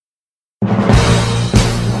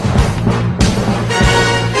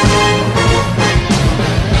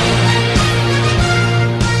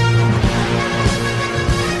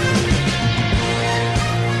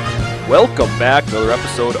Welcome back to another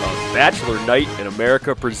episode of Bachelor Night in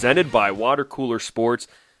America, presented by Water Cooler Sports.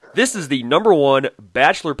 This is the #1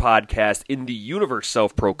 Bachelor podcast in the universe,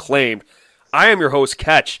 self-proclaimed. I am your host,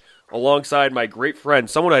 Ketch, alongside my great friend,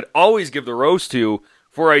 someone I'd always give the rose to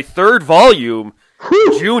for a third volume,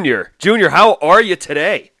 Junior. Junior, how are you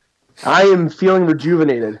today? I am feeling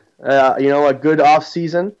rejuvenated. A good off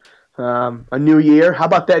season, a new year. How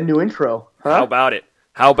about that new intro? Huh?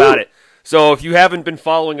 How about it? So if you haven't been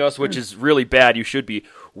following us, which is really bad, you should be.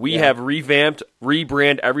 We have revamped,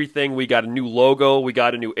 rebrand everything. We got a new logo. We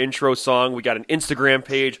got a new intro song. We got an Instagram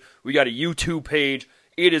page. We got a YouTube page.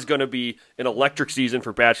 It is going to be an electric season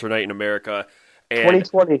for Bachelor Night in America. And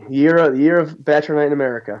 2020, year of Bachelor Night in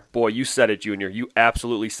America. Boy, you said it, Junior. You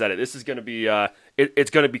absolutely said it. This is going to be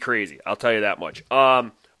it's going to be crazy. I'll tell you that much.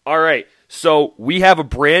 All right. So we have a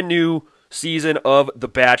brand new season of The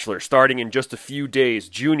Bachelor starting in just a few days.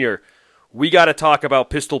 Junior, we got to talk about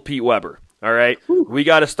Pistol Pete Weber. All right. Woo. We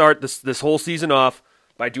got to start this whole season off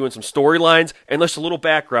by doing some storylines and just a little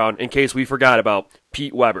background in case we forgot about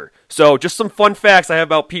Pete Weber. So just some fun facts I have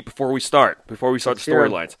about Pete before we start the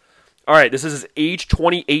storylines. All right, this is his age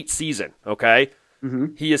 28 season, okay?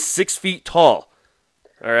 Mm-hmm. He is 6 feet tall,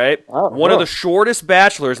 all right? Oh, One of the shortest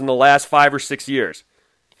bachelors in the last 5 or 6 years.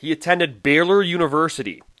 He attended Baylor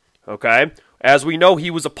University, okay? As we know, he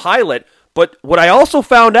was a pilot, but what I also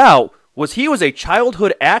found out was he was a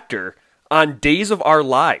childhood actor on Days of Our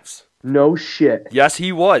Lives. No shit. Yes,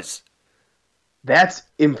 he was. That's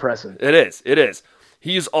impressive. It is.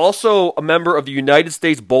 He is also a member of the United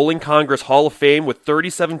States Bowling Congress Hall of Fame with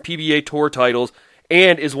 37 PBA Tour titles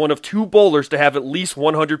and is one of 2 bowlers to have at least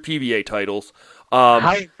 100 PBA titles.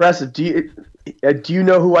 How impressive. Do you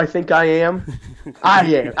know who I think I am? I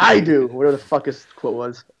am. I do. Whatever the fuck his quote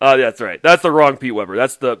was. That's right. That's the wrong Pete Weber.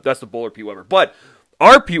 That's the bowler Pete Weber. But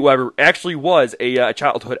our Pete Weber actually was a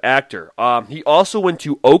childhood actor. He also went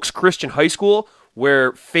to Oaks Christian High School,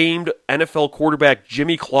 where famed NFL quarterback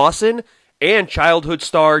Jimmy Clausen and childhood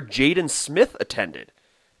star Jaden Smith attended.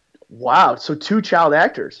 Wow, so 2 child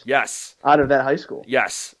actors. Yes. Out of that high school.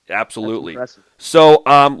 Yes, absolutely. That's impressive. So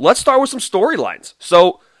let's start with some storylines.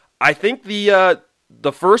 So I think the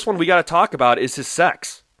first one we got to talk about is his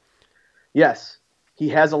sex. Yes, he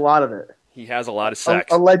has a lot of it. He has a lot of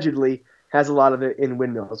sex. Allegedly has a lot of it in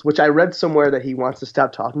windmills, which I read somewhere that he wants to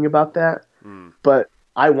stop talking about that, but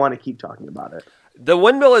I want to keep talking about it. The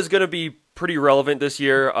windmill is going to be pretty relevant this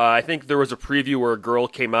year. I think there was a preview where a girl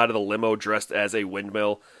came out of the limo dressed as a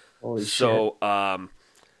windmill. Holy so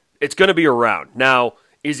it's going to be around. Now,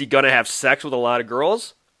 is he going to have sex with a lot of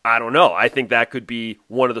girls? I don't know. I think that could be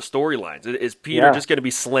one of the storylines. Is Peter just going to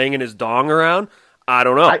be slanging his dong around? I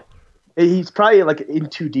don't know. He's probably like in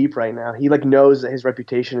too deep right now. He like knows that his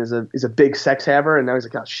reputation is a big sex haver, and now he's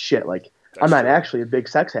like, oh shit, like I'm not actually a big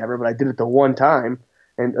sex haver, but I did it the one time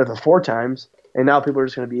or the 4 times, and now people are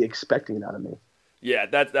just going to be expecting it out of me. Yeah,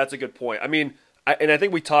 that's a good point. I mean, I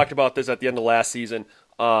think we talked about this at the end of last season.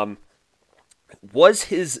 Was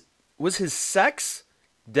his sex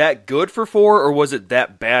that good for 4, or was it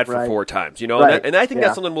that bad for 4 times? You know, right. and I think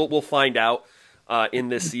that's something we'll find out in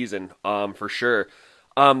this season for sure.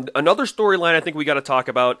 Another storyline I think we got to talk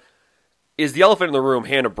about is the elephant in the room,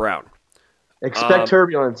 Hannah Brown. Expect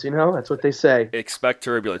turbulence, that's what they say. Expect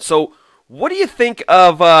turbulence. So what do you think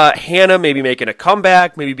of Hannah maybe making a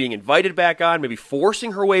comeback, maybe being invited back on, maybe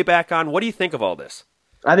forcing her way back on? What do you think of all this?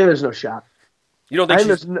 I think there's no shot. You don't think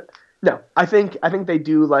she's... No, I think they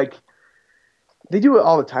do they do it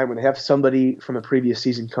all the time when they have somebody from a previous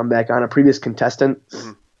season come back on, a previous contestant,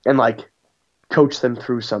 and coach them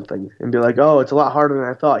through something and be like, oh, it's a lot harder than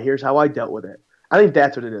I thought. Here's how I dealt with it. I think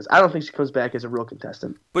that's what it is. I don't think she comes back as a real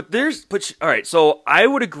contestant. All right, so I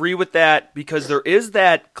would agree with that because there is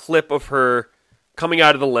that clip of her coming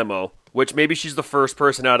out of the limo, which maybe she's the first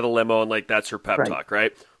person out of the limo and that's her pep talk,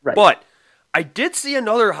 right? Right. But I did see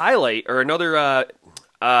another highlight or another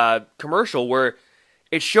commercial where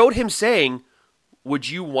it showed him saying, would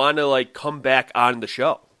you want to come back on the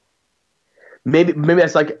show? Maybe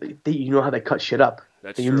that's how they cut shit up.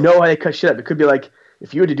 That's you true. know how they cut shit up. It could be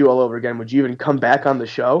if you had to do all over again, would you even come back on the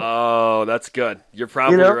show? Oh, that's good. You're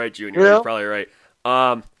probably right, Junior. You're probably right.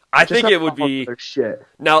 I think it would be shit.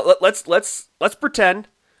 Now let's pretend.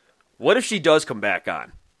 What if she does come back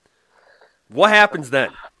on? What happens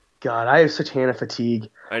then? God, I have such Hannah fatigue.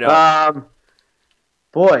 I know.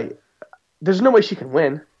 Boy, there's no way she can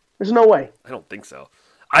win. There's no way. I don't think so.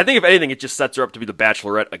 I think if anything, it just sets her up to be the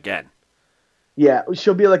Bachelorette again. Yeah,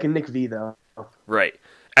 she'll be like a Nick V though. Right.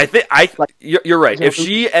 You're right. If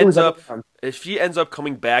she ends up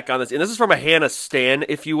coming back on this, and this is from a Hannah stan,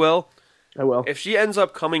 if you will. I will. If she ends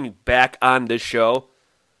up coming back on this show,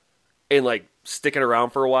 and like sticking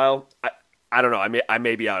around for a while, I don't know. I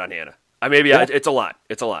may be out on Hannah. I may be out. It's a lot.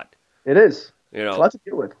 It's a lot. It is. You know, it's a lot to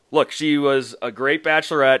deal with. Look, she was a great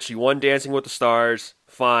bachelorette. She won Dancing with the Stars.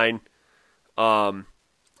 Fine. I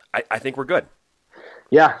think we're good.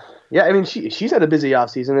 Yeah. I mean, she's had a busy off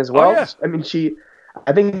season as well. Oh, yeah. I mean,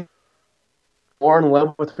 I think more in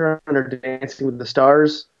love with her on her Dancing with the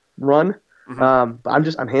Stars run. Mm-hmm.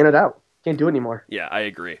 But I'm handed out. Can't do it anymore. Yeah, I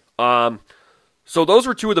agree. So those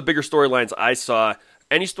were two of the bigger storylines I saw.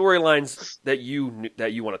 Any storylines that you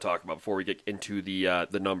want to talk about before we get into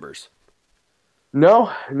the numbers?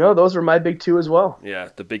 No, those are my big two as well. Yeah,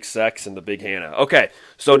 the big sex and the big Hannah. Okay,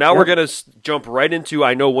 so now we're going to jump right into,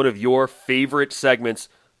 I know, one of your favorite segments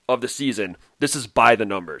of the season. This is By the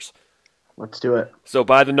Numbers. Let's do it. So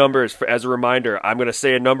By the Numbers, as a reminder, I'm going to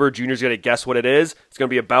say a number. Junior's going to guess what it is. It's going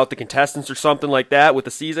to be about the contestants or something like that with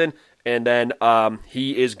the season. And then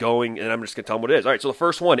he is going, and I'm just going to tell him what it is. All right, so the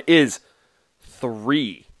first one is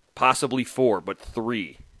 3, possibly 4, but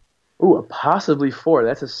 3. Ooh, a possibly 4.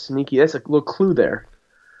 That's a little clue there.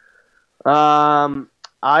 I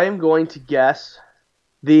am going to guess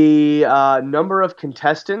the number of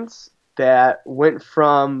contestants that went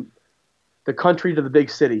from the country to the big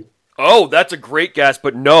city. Oh, that's a great guess,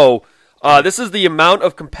 but no. This is the amount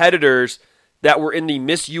of competitors that were in the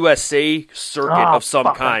Miss USA circuit of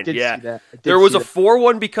some kind. There was a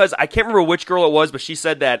 4 because I can't remember which girl it was, but she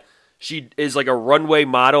said that she is like a runway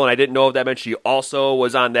model, and I didn't know if that meant she also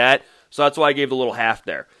was on that. So that's why I gave the little half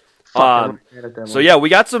there. So yeah, we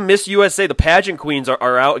got some Miss USA. The pageant queens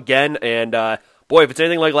are out again, and boy, if it's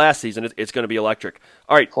anything like last season, it's going to be electric.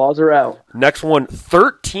 All right, claws are out. Next one,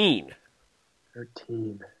 13.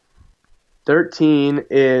 13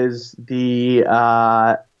 is the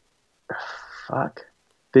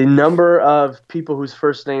the number of people whose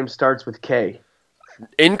first name starts with K.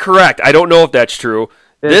 Incorrect. I don't know if that's true.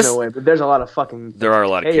 There's no way, but there's a lot of fucking... There are a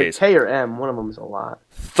lot of Ks. K or M, one of them is a lot.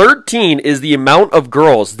 13 is the amount of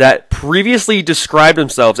girls that previously described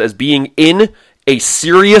themselves as being in a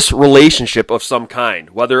serious relationship of some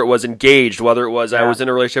kind. Whether it was engaged, whether it was I was in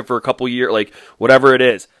a relationship for a couple years, like whatever it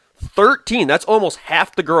is. 13, that's almost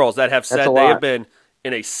half the girls that have said they have been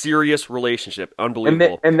in a serious relationship.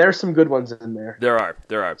 Unbelievable. And there's some good ones in there. There are.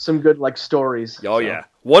 Some good, stories. Oh, yeah.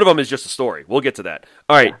 One of them is just a story. We'll get to that.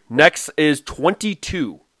 All right, next is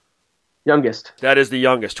 22. Youngest. That is the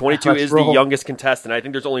youngest. 22 is the youngest contestant. I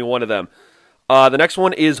think there's only one of them. The next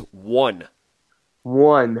one is 1.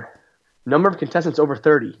 1. Number of contestants over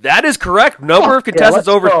 30. That is correct. Number of contestants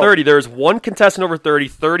over 30. There is one contestant over 30,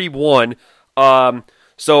 31.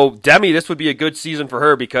 So, Demi, this would be a good season for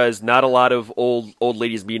her because not a lot of old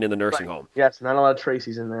ladies being in the nursing home. Yes, not a lot of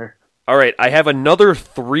Tracy's in there. All right, I have another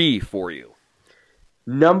 3 for you.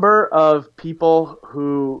 Number of people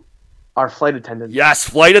who are flight attendants. Yes,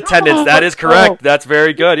 flight attendants. That is correct. That's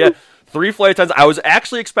very good. Yeah, 3 flight attendants. I was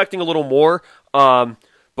actually expecting a little more, but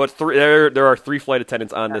there are 3 flight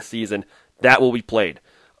attendants on this season. That will be played.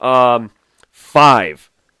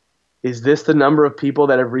 5. Is this the number of people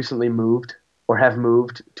that have recently moved? Or have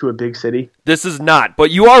moved to a big city? This is not, but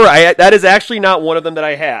you are right. That is actually not one of them that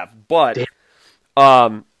I have. But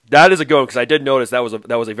that is a go because I did notice that was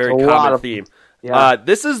a very common theme. Yeah.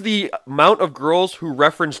 This is the amount of girls who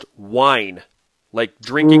referenced wine, like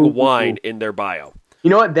drinking wine in their bio.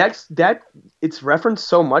 You know what? It's referenced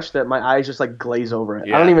so much that my eyes just glaze over it.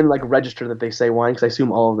 Yeah. I don't even register that they say wine because I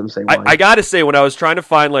assume all of them say wine. I gotta say, when I was trying to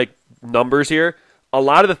find numbers here, a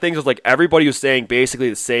lot of the things was everybody was saying basically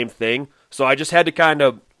the same thing. So I just had to kind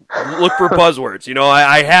of look for buzzwords.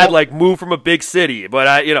 I had move from a big city,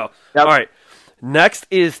 but Yep. All right. Next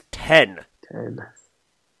is 10. 10.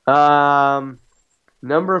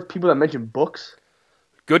 Number of people that mention books.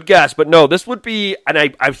 Good guess, but no, this would be, and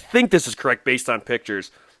I think this is correct based on pictures,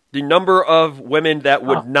 the number of women that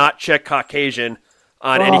would not check Caucasian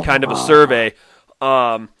on any kind of a survey.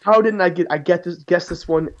 How didn't I guess this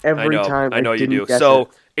one every time? I know you do.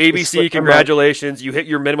 So ABC, congratulations. You hit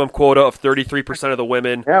your minimum quota of 33% of the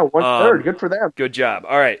women. Yeah, 1/3. Good for them. Good job.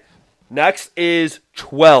 All right. Next is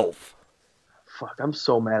 12. Fuck, I'm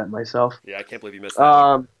so mad at myself. Yeah, I can't believe you missed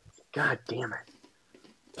that. God damn it.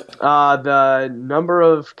 The number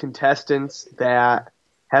of contestants that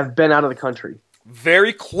have been out of the country.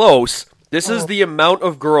 Very close. This is the amount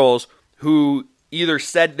of girls who either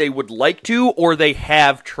said they would like to or they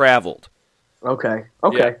have traveled. Okay.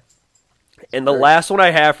 Yeah. And the last one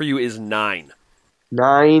I have for you is 9.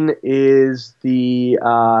 9 is the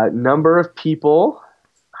number of people.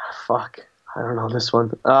 Fuck. I don't know this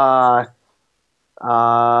one.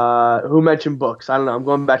 Who mentioned books? I don't know. I'm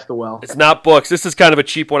going back to the well. It's not books. This is kind of a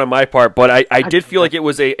cheap one on my part, but I did feel like it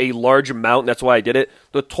was a large amount, and that's why I did it.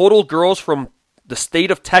 The total girls from the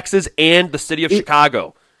state of Texas and the city of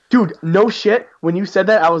Chicago. Dude, no shit. When you said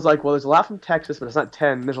that, I was like, well, there's a lot from Texas, but it's not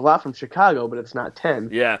 10. There's a lot from Chicago, but it's not 10.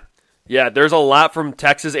 Yeah. Yeah, there's a lot from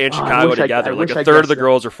Texas and Chicago together. Like a third of the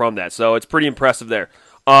girls are from that, so it's pretty impressive there.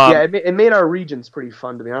 Yeah, it made our regions pretty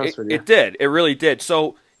fun, to be honest with you. It did. It really did.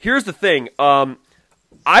 So here's the thing.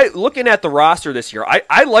 Looking at the roster this year,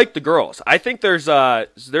 I like the girls. I think there's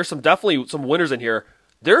definitely some winners in here.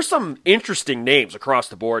 There's some interesting names across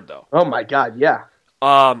the board, though. Oh my God, yeah.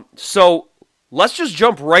 So let's just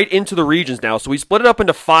jump right into the regions now. So we split it up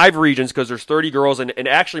into 5 regions because there's 30 girls, and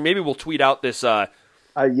actually maybe we'll tweet out this.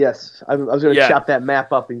 Yes, I was going to chop that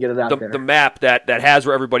map up and get it out there. The map that has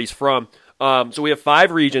where everybody's from. So we have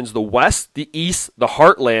 5 regions: the West, the East, the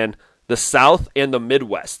Heartland, the South, and the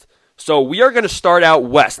Midwest. So we are going to start out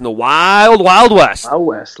west in the wild, wild west. Wild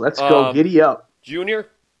west. Let's go. Giddy up. Junior,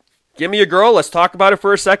 give me a girl. Let's talk about it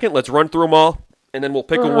for a second. Let's run through them all, and then we'll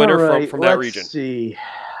pick a winner from that region. Let's see.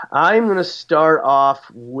 I'm going to start off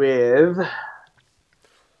with...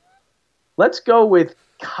 Let's go with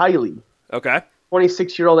Kylie. Okay.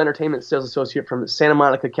 26-year-old entertainment sales associate from Santa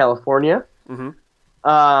Monica, California. Mm-hmm.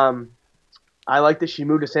 I like that she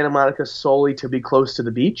moved to Santa Monica solely to be close to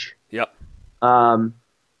the beach. Yep.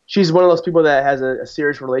 She's one of those people that has a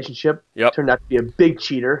serious relationship. Yep. Turned out to be a big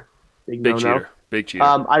cheater. Big cheater. Big cheater.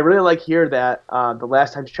 I really like here that the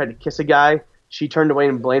last time she tried to kiss a guy, she turned away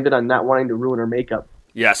and blamed it on not wanting to ruin her makeup.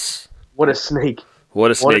 Yes. What a snake.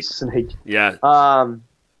 What a snake. Yeah.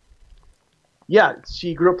 Yeah,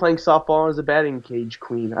 she grew up playing softball as a batting cage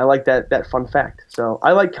queen. I like that fun fact. So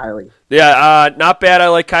I like Kylie. Yeah, not bad. I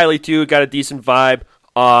like Kylie too. Got a decent vibe.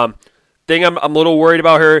 Thing I'm a little worried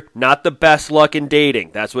about her, not the best luck in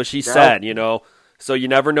dating. That's what she said, So you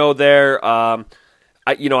never know there. I'm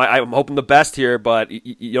hoping the best here, but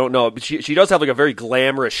you don't know. But she does have like a very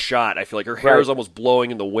glamorous shot. I feel like her hair is almost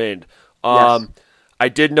blowing in the wind. Yes. I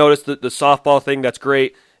did notice the softball thing. That's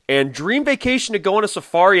great. And dream vacation to go on a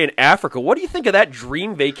safari in Africa. What do you think of that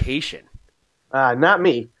dream vacation? Not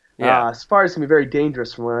me. Yeah. Safari's can be very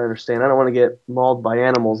dangerous from what I understand. I don't want to get mauled by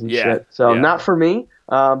animals and shit. So not for me.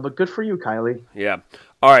 But good for you, Kylie. Yeah.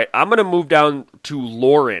 All right, I'm going to move down to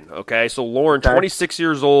Lauren, okay? So Lauren, 26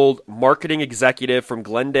 years old, marketing executive from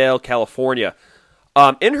Glendale, California.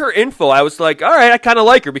 In her info, I was like, all right, I kind of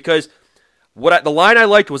like her because the line I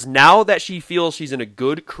liked was now that she feels she's in a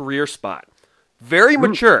good career spot. Very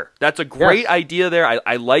mature. That's a great idea there.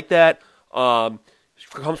 I like that. She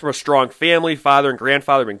comes from a strong family, father and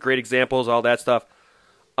grandfather have been great examples, all that stuff.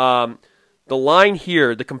 The line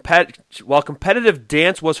here, while competitive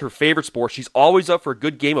dance was her favorite sport, she's always up for a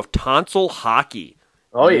good game of tonsil hockey.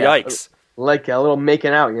 Oh, yeah. Yikes. Like a little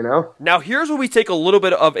making out, Now, here's where we take a little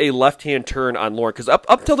bit of a left-hand turn on Lauren, because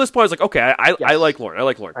up till this point, I was like, okay, I like Lauren. I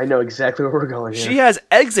like Lauren. I know exactly where we're going here. She has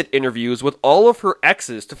exit interviews with all of her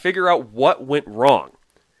exes to figure out what went wrong.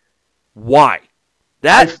 Why?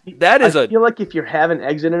 I feel like if you're having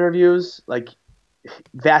exit interviews, like,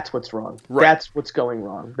 that's what's wrong. Right. That's what's going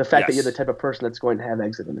wrong. The fact that you're the type of person that's going to have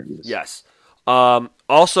exit interviews. Yes.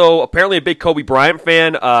 Also, apparently a big Kobe Bryant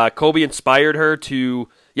fan. Kobe inspired her to...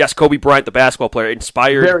 Yes, Kobe Bryant, the basketball player,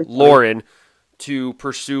 inspired Lauren to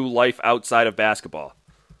pursue life outside of basketball.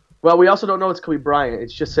 Well, we also don't know it's Kobe Bryant. It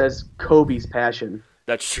just says Kobe's passion.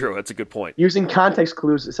 That's true. That's a good point. Using context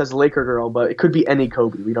clues, it says Laker girl, but it could be any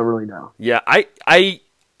Kobe. We don't really know. Yeah, I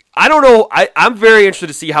don't know. I'm very interested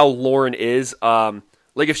to see how Lauren is.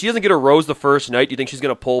 Like, if she doesn't get a rose the first night, do you think she's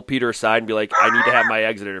going to pull Peter aside and be like, I need to have my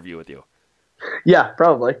exit interview with you? Yeah,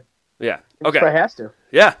 probably. Yeah. Okay. She probably has to.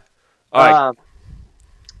 Yeah. All right.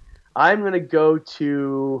 I'm going to go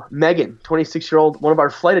to Megan, 26-year-old, one of our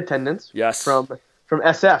flight attendants. Yes. From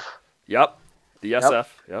SF. Yep. The SF.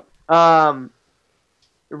 Yep.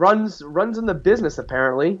 Runs in the business,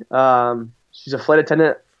 apparently. She's a flight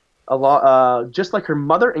attendant just like her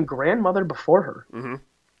mother and grandmother before her. Mm-hmm.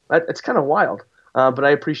 It's kind of wild. But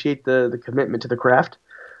I appreciate the commitment to the craft.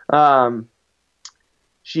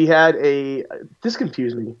 She had this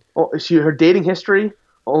confused me. Her dating history,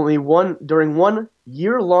 during one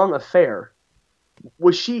year-long affair.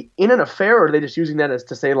 Was she in an affair, or are they just using that as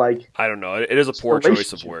to say, like... I don't know. It is a poor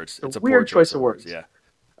choice of words. It's a weird choice of words. Yeah.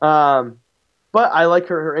 But I like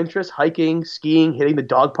her interests: hiking, skiing, hitting the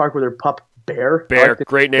dog park with her pup, Bear.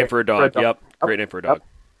 Great name for a dog. Yep. Great name for a dog.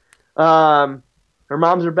 Her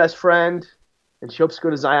mom's her best friend, and she hopes to go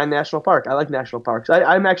to Zion National Park. I like national parks.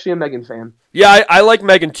 I'm actually a Megan fan. Yeah, I like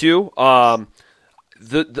Megan too.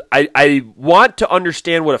 I want to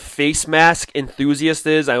understand what a face mask enthusiast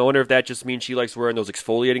is. I wonder if that just means she likes wearing those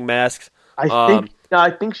exfoliating masks. I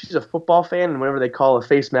think she's a football fan, and whenever they call a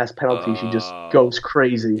face mask penalty, she just goes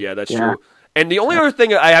crazy. Yeah, that's true. And the only other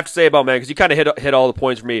thing I have to say about Megan, because you kind of hit all the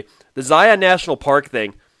points for me, the Zion National Park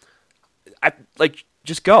thing.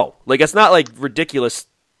 Just go. Like, it's not like ridiculous.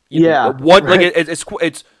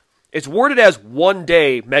 It's worded as one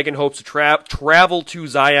day Megan hopes to travel to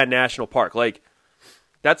Zion National Park. Like,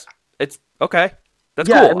 it's okay. That's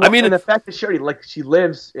cool. And the fact that she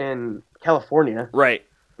lives in California, right?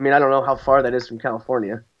 I mean, I don't know how far that is from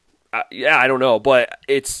California. I don't know, but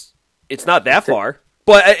it's not that far.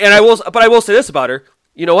 But I will say this about her.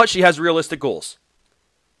 You know what? She has realistic goals.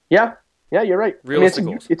 Yeah, you're right. Realistic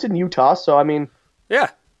goals. It's in Utah, so I mean, yeah,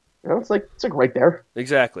 it's like right there.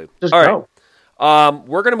 Exactly. Just all go. Right.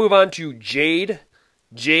 We're gonna move on to Jade.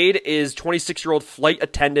 Jade is 26-year-old flight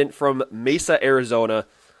attendant from Mesa, Arizona.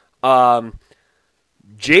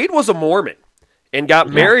 Jade was a Mormon and got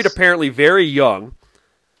married apparently very young.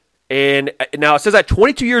 And now it says at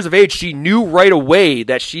 22 years of age, she knew right away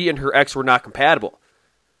that she and her ex were not compatible.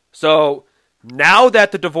 So now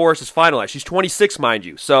that the divorce is finalized, she's 26, mind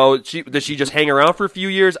you. So does she just hang around for a few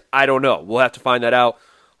years? I don't know. We'll have to find that out.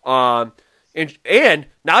 And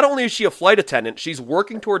not only is she a flight attendant, she's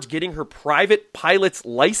working towards getting her private pilot's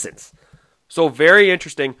license. So very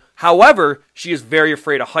interesting. However, she is very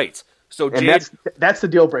afraid of heights. So Jade, that's the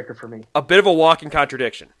deal breaker for me. A bit of a walking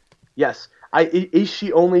contradiction. Yes. Is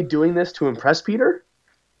she only doing this to impress Peter?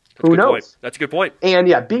 Who knows? Point. That's a good point. And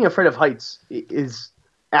yeah, being afraid of heights is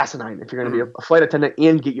asinine if you're going to be a flight attendant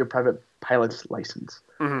and get your private pilot's license.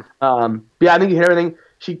 Mm-hmm. I think you hit everything.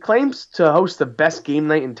 She claims to host the best game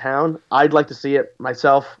night in town. I'd like to see it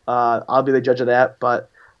myself. I'll be the judge of that,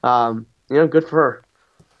 but good for her.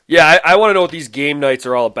 Yeah, I want to know what these game nights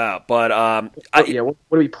are all about. But what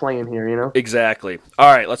are we playing here? Exactly.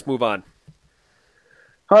 All right, let's move on.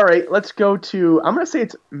 All right, let's go to. I'm going to say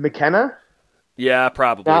it's McKenna. Yeah,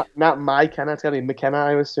 probably. Not my Kenna. It's got to be McKenna,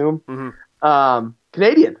 I assume. Mm-hmm.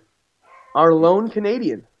 Canadian. Our lone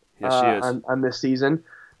Canadian. Yes, she is. On this season.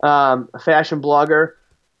 A fashion blogger.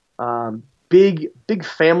 Big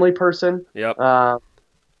family person. Yep.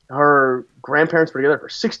 Her grandparents were together for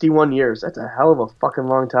 61 years. That's a hell of a fucking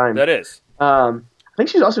long time. That is. I think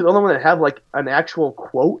she's also the only one that have like an actual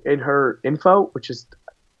quote in her info, which is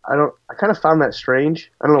I kind of found that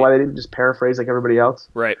strange. I don't know why they didn't just paraphrase like everybody else.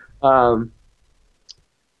 Right.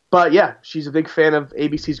 But yeah, she's a big fan of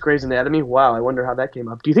ABC's Grey's Anatomy. Wow, I wonder how that came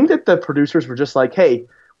up. Do you think that the producers were just like, hey,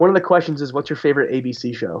 one of the questions is what's your favorite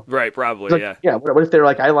ABC show? Right, probably, like, yeah. Yeah, what if they're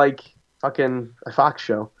like, I like fucking a Fox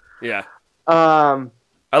show. Yeah. I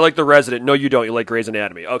like The Resident. No, you don't. You like Grey's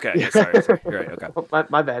Anatomy. Okay, yeah, sorry. You're right, okay.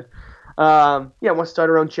 My bad. Wants to start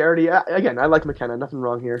her own charity. Again, I like McKenna. Nothing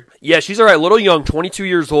wrong here. Yeah, she's all right. A little young, 22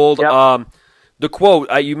 years old. Yep. The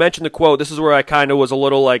quote, you mentioned the quote. This is where I kind of was a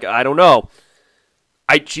little like, I don't know.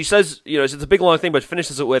 She says, it's a big long thing, but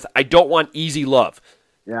finishes it with, I don't want easy love.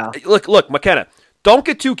 Yeah. Look, McKenna, don't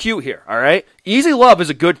get too cute here, all right? Easy love is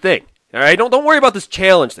a good thing, all right? Don't worry about this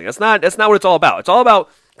challenge thing. That's not what it's all about. It's all about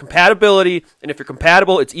compatibility, and if you're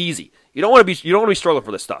compatible, it's easy. You don't want to be struggling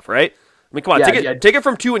for this stuff, right? I mean, come on, take it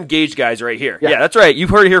from two engaged guys right here. Yeah, that's right. You've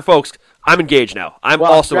heard it here, folks. I'm engaged now. I'm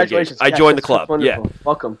also engaged. I joined the club. Yeah,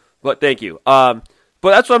 welcome. But thank you. But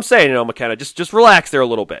that's what I'm saying, McKenna. Just relax there a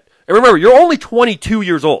little bit. And remember, you're only 22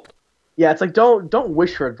 years old. Yeah, it's like don't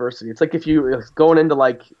wish for adversity. It's like if you going into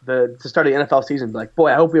like to start the NFL season, like,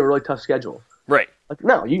 boy, I hope we have a really tough schedule. Right. Like,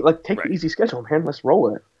 no, you take the easy schedule, man. Let's roll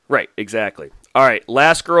with it. Right. Exactly. All right.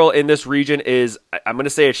 Last girl in this region is I'm going to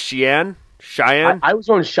say it's Cheyenne. I was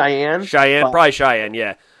going Cheyenne. Probably Cheyenne.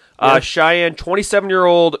 Yeah. Cheyenne,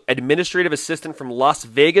 27-year-old administrative assistant from Las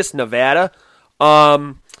Vegas, Nevada.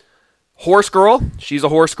 Horse girl. She's a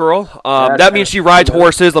horse girl. That means she rides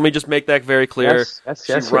horses. Let me just make that very clear.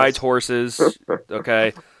 She rides horses.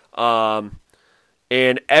 Okay.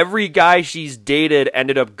 And every guy she's dated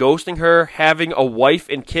ended up ghosting her, having a wife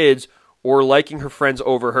and kids, or liking her friends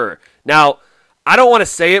over her. Now, I don't want to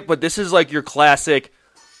say it, but this is like your classic,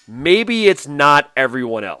 maybe it's not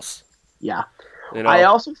everyone else. Yeah. I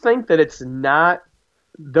also think that it's not,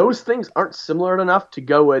 those things aren't similar enough to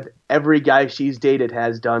go with every guy she's dated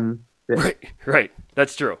has done this. Right.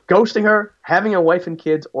 That's true. Ghosting her, having a wife and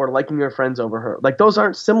kids, or liking her friends over her. Like, those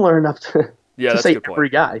aren't similar enough to say every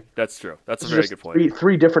guy. That's true. That's a very good point.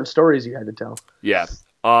 Three different stories you had to tell. Yeah.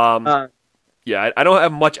 I don't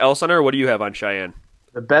have much else on her. What do you have on Cheyenne?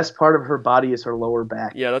 The best part of her body is her lower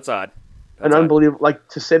back. Yeah, that's odd. Unbelievable. Like,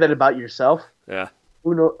 to say that about yourself. Yeah.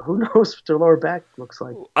 Who knows what their lower back looks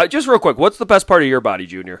like? Just real quick, what's the best part of your body,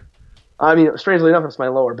 Junior? I mean, strangely enough, it's my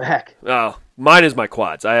lower back. Oh, mine is my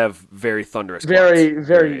quads. I have very thunderous quads.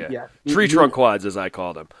 Very, yeah. Tree trunk quads, as I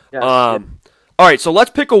call them. Yes, All right, so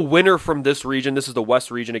let's pick a winner from this region. This is the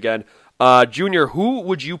West region again. Junior, who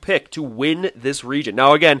would you pick to win this region?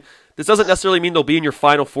 Now, again, this doesn't necessarily mean they'll be in your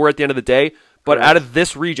Final Four at the end of the day, but out of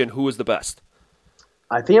this region, who is the best?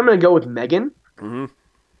 I think I'm going to go with Megan. Mm-hmm.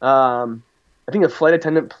 I think the flight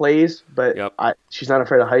attendant plays, but Yep. she's not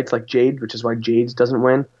afraid of heights like Jade, which is why Jade doesn't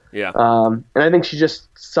win. Yeah. And I think she's just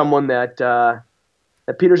someone that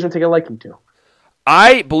Peter's going to take a liking to.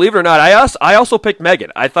 I believe it or not, I also picked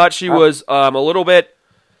Megan. I thought she was a little bit,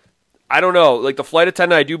 I don't know, like the flight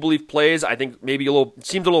attendant I do believe plays. I think maybe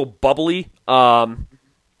seems a little bubbly.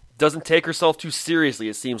 Doesn't take herself too seriously,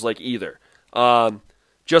 it seems like either.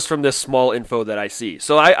 Just from this small info that I see.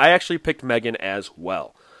 So I actually picked Megan as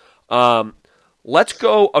well. Let's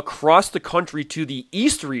go across the country to the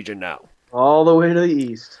East region now. All the way to the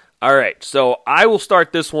East. All right, so I will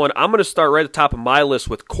start this one. I'm going to start right at the top of my list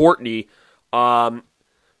with Courtney.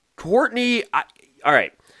 Courtney, all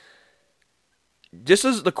right. This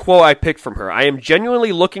is the quote I picked from her. I am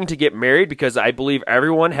genuinely looking to get married because I believe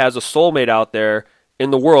everyone has a soulmate out there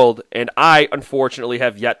in the world, and I, unfortunately,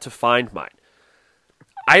 have yet to find mine.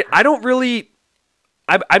 I don't really...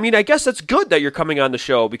 I mean, I guess that's good that you're coming on the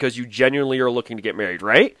show because you genuinely are looking to get married,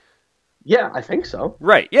 right? Yeah, I think so.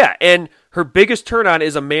 Right, yeah. And her biggest turn on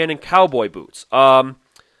is a man in cowboy boots.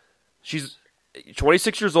 She's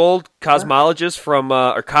 26 years old, cosmetologist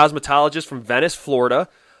from Venice, Florida.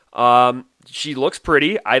 She looks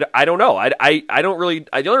pretty. I don't know. I don't really.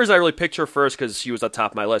 The only reason I really picked her first because she was on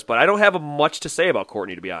top of my list, but I don't have much to say about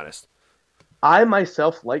Courtney, to be honest. I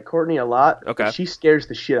myself like Courtney a lot. Okay. She scares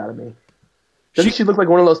the shit out of me. Doesn't she look like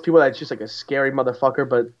one of those people that's just like a scary motherfucker,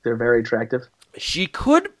 but they're very attractive? She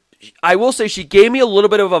could. I will say she gave me a little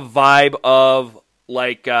bit of a vibe of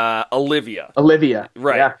like Olivia.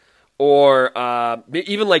 Right. Yeah. Or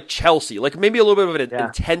even like Chelsea. Like maybe a little bit of an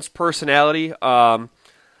intense personality. I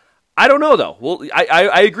don't know though. Well,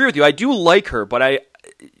 I agree with you. I do like her, but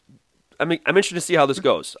I'm interested to see how this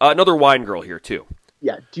goes. Another wine girl here too.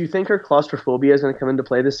 Yeah. Do you think her claustrophobia is going to come into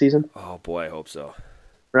play this season? Oh boy, I hope so.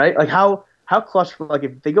 Right? Like how claustrophobic? Like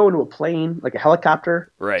if they go into a plane, like a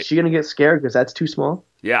helicopter, right? Is she going to get scared because that's too small?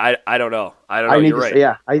 Yeah, I don't know. You're right.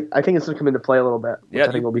 Yeah, I think it's going to come into play a little bit. Which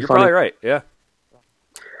I think will be you're funny. Probably right. Yeah.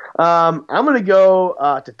 I'm going to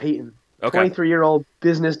go to Peyton, okay. 23-year-old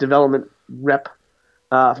business development rep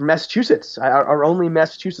from Massachusetts, our only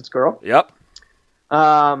Massachusetts girl. Yep. We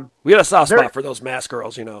got a soft spot for those Mass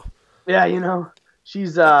girls, you know. Yeah,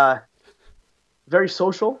 she's very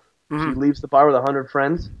social. Mm-hmm. She leaves the bar with 100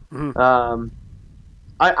 friends. Mm-hmm.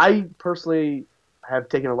 I personally have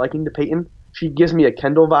taken a liking to Peyton. She gives me a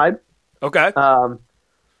Kendall vibe. Okay.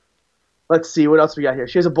 Let's see what else we got here.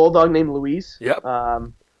 She has a bulldog named Louise. Yep.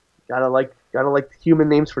 Gotta like human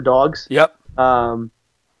names for dogs. Yep.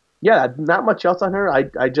 Yeah, not much else on her. I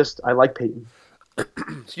like Peyton.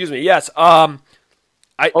 Excuse me. Yes. And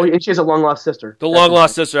she has a long lost sister. The long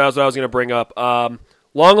lost sister. That's what I was going to bring up.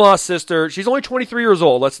 Long lost sister. She's only 23 years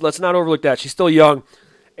old. Let's not overlook that. She's still young,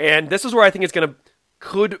 and this is where I think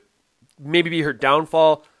could maybe be her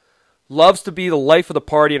downfall. Loves to be the life of the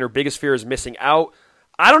party, and her biggest fear is missing out.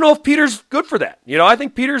 I don't know if Peter's good for that. I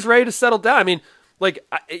think Peter's ready to settle down. I mean,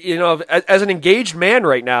 as an engaged man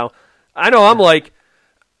right now, I know I'm like,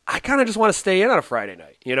 I kind of just want to stay in on a Friday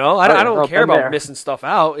night. I don't care about missing stuff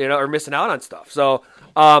out, or missing out on stuff. So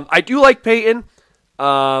I do like Peyton,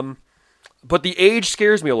 but the age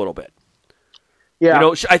scares me a little bit.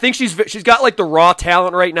 Yeah, I think she's got like the raw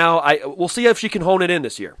talent right now. We'll see if she can hone it in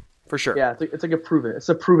this year. For sure. Yeah, it's like a prove it. It's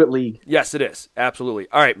a prove it league. Yes, it is. Absolutely.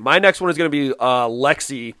 All right, my next one is going to be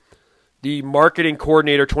Lexi, the marketing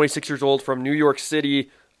coordinator, 26 years old from New York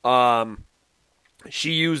City.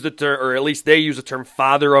 She used the term, or at least they use the term,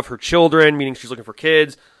 father of her children, meaning she's looking for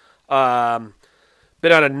kids. Been on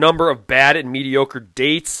a number of bad and mediocre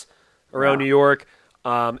dates around New York.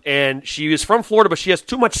 And she is from Florida, but she has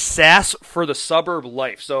too much sass for the suburb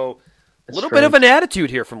life. So a little bit of an attitude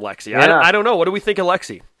here from Lexi. Yeah. I don't know. What do we think of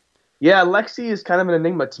Lexi? Yeah, Lexi is kind of an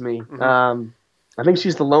enigma to me. Mm-hmm. I think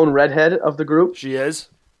she's the lone redhead of the group. She is.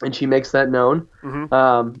 And she makes that known.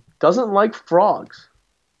 Mm-hmm. Doesn't like frogs.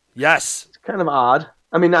 Yes. It's kind of odd.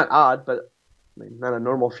 I mean, not odd, but not a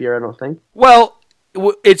normal fear, I don't think. Well,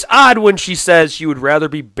 it's odd when she says she would rather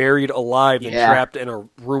be buried alive than trapped in a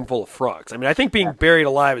room full of frogs. I mean, I think being buried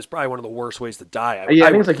alive is probably one of the worst ways to die. I think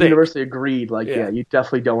it's like universally agreed. Like, you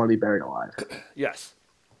definitely don't want to be buried alive. Yes.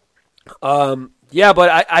 Yeah,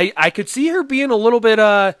 but I could see her being a little bit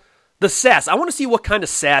the sass. I want to see what kind of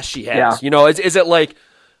sass she has. Yeah. Is it like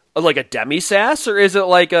like a demi sass, or is it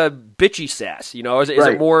like a bitchy sass? You know, is it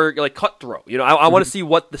Right. more like cutthroat? You know, I want to see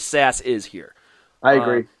what the sass is here. I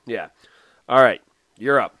agree. Yeah. All right,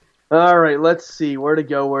 you're up. All right, let's see where to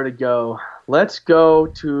go. Let's go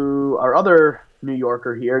to our other New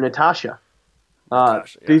Yorker here, Natasha.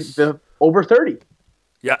 Natasha, yes. The over 30.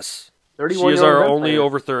 Yes. 31 She is our only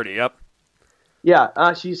over 30. Yep.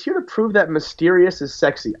 Yeah, she's here to prove that mysterious is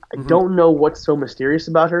sexy. I don't know what's so mysterious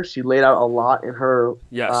about her. She laid out a lot in her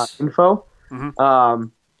Yes. info.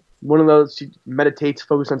 One of those, she meditates,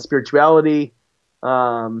 focused on spirituality.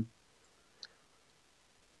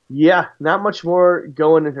 Yeah, not much more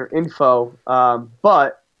going in her info,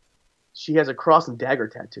 but she has a cross and dagger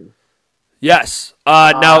tattoo. Yes.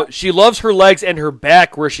 Now, she loves her legs and her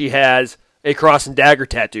back where she has a cross and dagger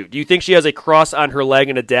tattoo. Do you think she has a cross on her leg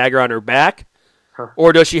and a dagger on her back?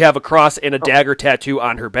 Or does she have a cross and a dagger tattoo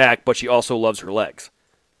on her back, but she also loves her legs?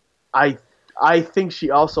 I think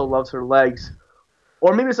she also loves her legs.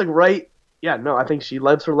 Or maybe it's like I think she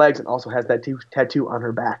loves her legs and also has that tattoo on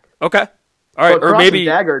her back. Okay. All right, But or cross maybe and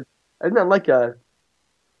dagger, isn't that like one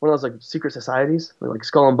of those like secret societies, like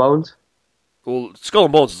Skull and Bones? well, Skull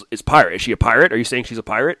and Bones is pirate. Is she a pirate? Are you saying she's a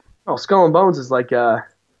pirate? Oh, Skull and Bones is like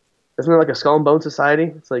isn't it like a Skull and Bones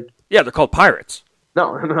society? It's like Yeah, they're called pirates.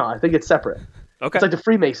 no, I think it's separate. Okay. It's like the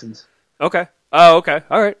Freemasons. Okay. Oh, okay.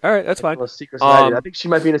 All right. That's fine. A secret society. I think she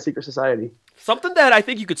might be in a secret society. Something that I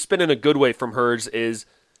think you could spin in a good way from hers is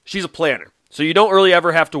she's a planner. So you don't really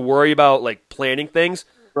ever have to worry about like planning things.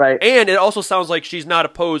 Right. And it also sounds like she's not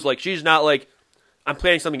opposed. Like she's not like, I'm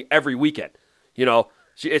planning something every weekend. You know,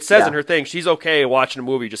 it says in her thing, she's okay watching a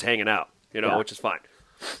movie, just hanging out, which is fine.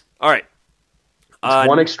 All right.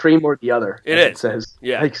 One extreme or the other. It is. It says.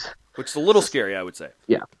 Yeah. Which is a little scary, I would say.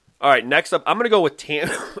 Yeah. All right. Next up, I'm going to go with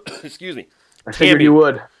excuse me. I figured Tammy, you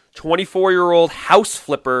would. 24-year-old house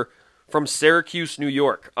flipper from Syracuse, New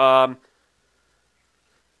York.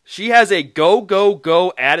 She has a go, go,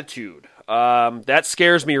 go attitude. That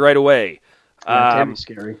scares me right away. Tammy's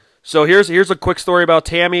scary. So here's a quick story about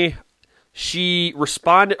Tammy. She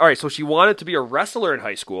responded. All right, so she wanted to be a wrestler in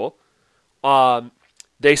high school.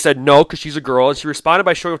 They said no because she's a girl, and she responded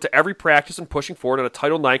by showing up to every practice and pushing forward on a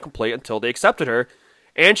Title IX complaint until they accepted her.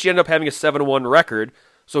 And she ended up having a 7-1 record.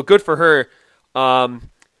 So good for her. And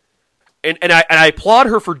I applaud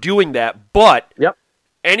her for doing that. But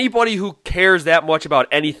anybody who cares that much about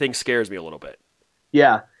anything scares me a little bit.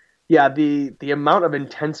 Yeah. Yeah, the amount of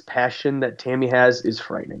intense passion that Tammy has is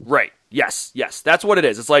frightening. Right. Yes. That's what it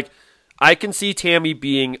is. It's like I can see Tammy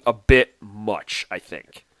being a bit much, I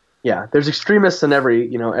think. Yeah, there's extremists in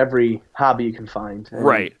every hobby you can find.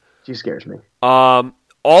 Right. She scares me.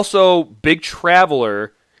 Also, big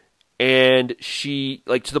traveler, and she,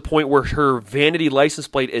 like, to the point where her vanity license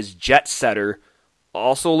plate is Jet Setter.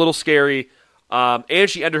 Also a little scary. And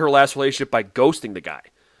she ended her last relationship by ghosting the guy.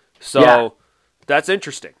 So that's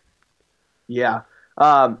interesting. Yeah.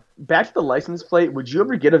 Back to the license plate. Would you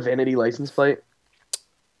ever get a vanity license plate?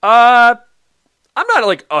 I'm not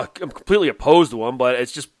like I'm completely opposed to them, but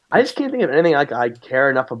it's just I just can't think of anything like I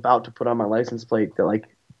care enough about to put on my license plate that like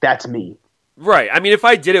that's me. Right. I mean, if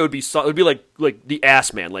I did, it would be like the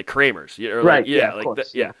Ass Man, like Kramer's. Or right. Like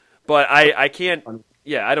yeah. But I can't.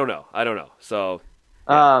 Yeah, I don't know. So.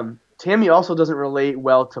 Tammy also doesn't relate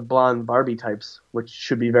well to blonde Barbie types, which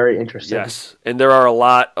should be very interesting. Yes, and there are a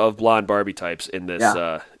lot of blonde Barbie types in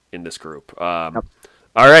this group. All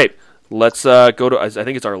right, let's go to. I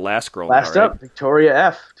think it's our last girl. Last up, Victoria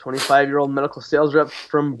F., 25-year-old medical sales rep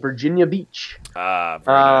from Virginia Beach. Very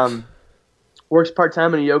nice. Works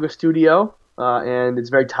part-time in a yoga studio, and it's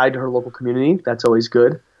very tied to her local community. That's always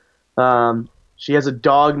good. She has a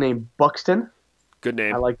dog named Buxton. Good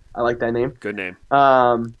name. I like that name. Good name.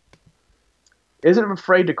 Isn't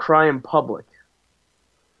afraid to cry in public.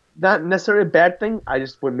 Not necessarily a bad thing. I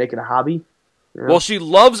just wouldn't make it a hobby. You know? Well, she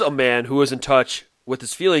loves a man who is in touch with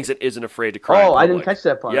his feelings and isn't afraid to cry in public. I didn't catch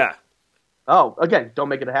that part. Yeah. Oh, again, don't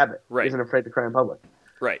make it a habit. Right. Isn't afraid to cry in public.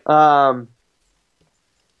 Right. Yeah,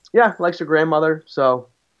 likes her grandmother, so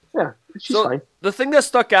yeah, she's fine. The thing that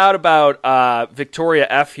stuck out about Victoria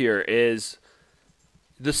F. here is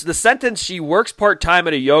the sentence, she works part-time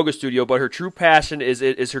at a yoga studio, but her true passion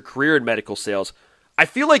is her career in medical sales. I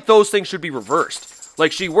feel like those things should be reversed.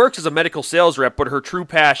 Like, she works as a medical sales rep, but her true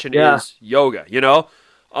passion is yoga, you know?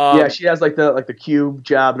 She has like the cube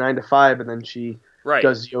job 9 to 5, and then she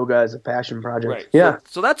does yoga as a passion project. Right. Yeah.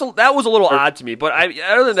 So that was a little odd to me, but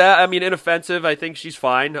other than that, I mean, inoffensive. I think she's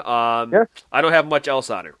fine. I don't have much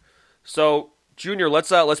else on her. So, Junior,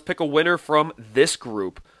 let's pick a winner from this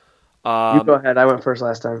group. You go ahead. I went first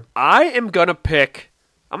last time. I'm going to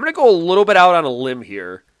go a little bit out on a limb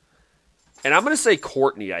here. And I'm going to say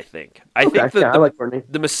Courtney, I think. I Okay, think I like Courtney.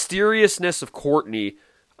 The mysteriousness of Courtney,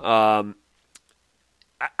 I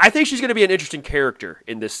think she's going to be an interesting character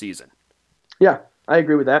in this season. Yeah, I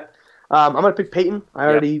agree with that. I'm going to pick Peyton. I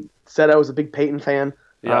already said I was a big Peyton fan.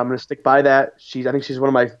 Yep. I'm going to stick by that. I think she's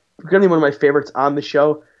going to be one of my favorites on the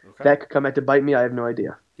show. Okay. That could come back to bite me. I have no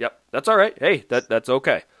idea. Yep, that's all right. Hey, that's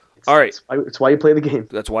okay. All right. It's why you play the game.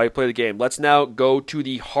 That's why you play the game. Let's now go to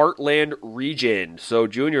the Heartland region. So,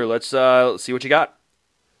 Junior, let's see what you got.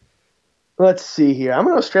 Let's see here. I'm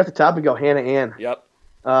going to go straight off the top and go Hannah Ann. Yep.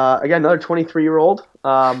 Again, another 23-year-old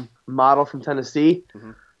model from Tennessee.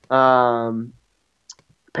 Mm-hmm.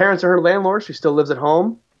 Parents are her landlords. She still lives at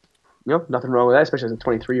home. Nothing wrong with that, especially as a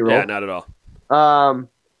 23-year-old. Yeah, not at all.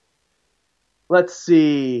 Let's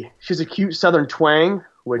see. She's a cute Southern twang,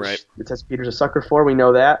 which Right. it says Peter's a sucker for. We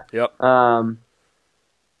know that. Yep.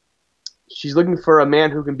 She's looking for a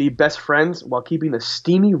man who can be best friends while keeping the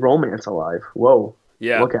steamy romance alive. Whoa.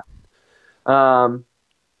 Yeah. Look at.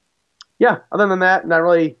 Yeah. Other than that, not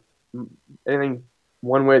really anything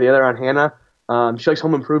one way or the other on Hannah. She likes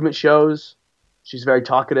home improvement shows. She's very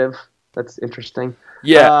talkative. That's interesting.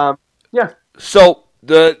 Yeah. Yeah. So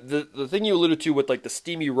the thing you alluded to with like the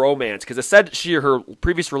steamy romance, because it said her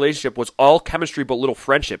previous relationship was all chemistry but little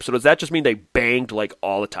friendship. So does that just mean they banged like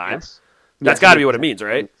all the time? Yes. That's got to be what it means,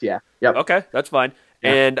 right? Yeah. Yep. Okay, that's fine.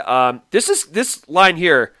 Yeah. And this line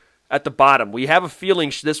here at the bottom, we have a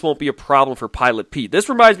feeling this won't be a problem for Pilot Pete. This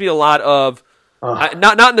reminds me a lot of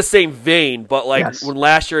not in the same vein, but like Yes. when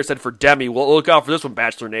last year it said for Demi, well, look out for this one,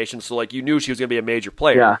 Bachelor Nation. So like you knew she was going to be a major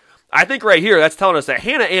player. Yeah. I think right here that's telling us that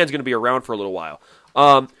Hannah Ann's going to be around for a little while.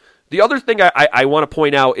 The other thing I want to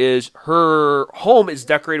point out is her home is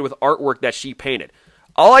decorated with artwork that she painted.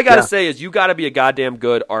 All I gotta say is you gotta be a goddamn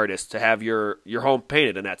good artist to have your home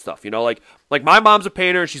painted and that stuff. Like my mom's a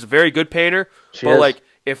painter and she's a very good painter. She but is. like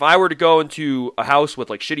if I were to go into a house with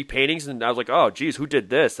like shitty paintings and I was like, oh geez, who did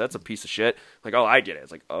this? That's a piece of shit. Like, oh, I did it.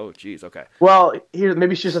 It's like, oh geez, okay. Well, here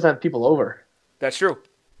maybe she just doesn't have people over. That's true.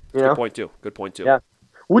 Good point too. Yeah.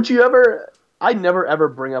 Would you ever? I never ever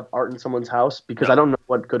bring up art in someone's house because I don't know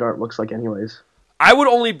what good art looks like, anyways. I would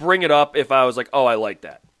only bring it up if I was like, oh, I like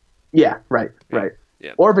that. Yeah. Right. Yeah. Right.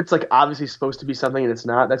 Yeah. Or if it's like obviously supposed to be something and it's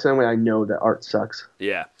not. That's the only way I know that art sucks.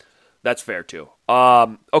 Yeah, that's fair too.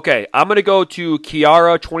 Okay, I'm gonna go to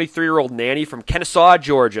Kiara, 23-year-old nanny from Kennesaw,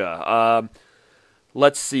 Georgia.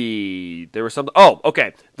 Let's see. There was something. Oh,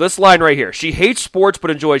 okay. This line right here. She hates sports but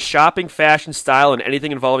enjoys shopping, fashion, style, and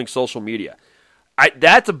anything involving social media.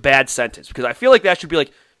 That's a bad sentence because I feel like that should be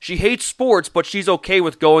like she hates sports but she's okay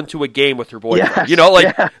with going to a game with her boyfriend.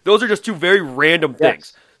 Yes, Those are just two very random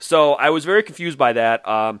things. So I was very confused by that.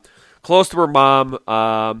 Close to her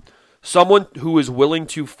mom. Someone who is willing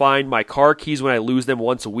to find my car keys when I lose them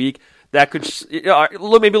once a week. That could maybe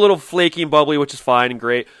a little flaky and bubbly, which is fine and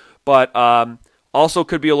great. But also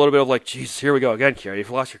could be a little bit of like, geez, here we go again, Kiara. You've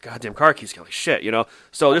lost your goddamn car keys. Holy shit,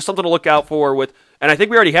 So there's something to look out for with. And I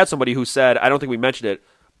think we already had somebody who said, I don't think we mentioned it,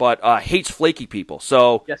 but hates flaky people.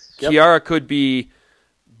 So Yes, yep. Kiara could be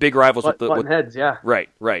big rivals with Button heads. Yeah. Right.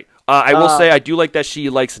 I will say I do like that she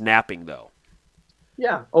likes napping though.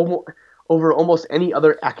 Yeah. Over almost any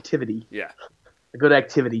other activity. Yeah. A good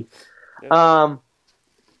activity.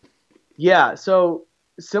 Yeah. So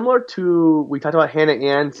similar to we talked about Hannah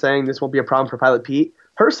Ann saying this won't be a problem for Pilot Pete.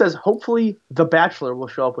 Her says hopefully the Bachelor will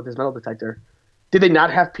show up with his metal detector. Did they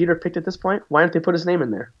not have Peter picked at this point? Why didn't they put his name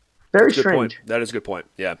in there? Very That's a good strange. point. That is a good point.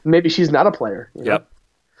 Yeah. Maybe she's not a player. Yep.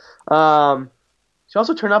 She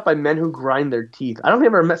also turned out by men who grind their teeth. I don't think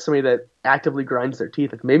I've ever met somebody that actively grinds their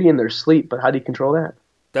teeth. Like maybe in their sleep, but how do you control that?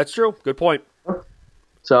 That's true. Good point.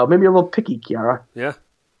 So maybe a little picky, Kiara. Yeah.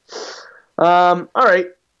 All right.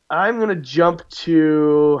 I'm going to jump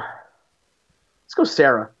to... Let's go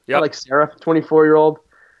Sarah. Yep. I like Sarah, 24-year-old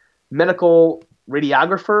medical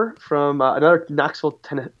radiographer from another Knoxville,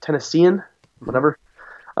 Tennessean, whatever.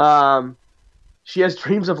 She has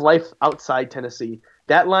dreams of life outside Tennessee.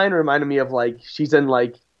 That line reminded me of like she's in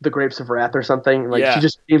like The Grapes of Wrath or something. Like she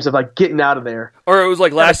just dreams of like getting out of there. Or it was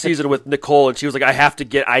like last season with Nicole, and she was like, I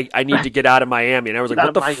need to get out of Miami. And I was like,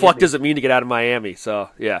 what the fuck does it mean to get out of Miami? So,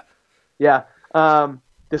 yeah. Yeah.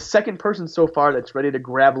 The second person so far that's ready to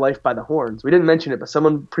grab life by the horns. We didn't mention it, but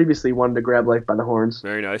someone previously wanted to grab life by the horns.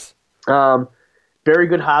 Very nice. Very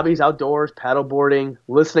good hobbies, outdoors, paddleboarding,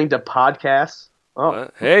 listening to podcasts. Oh,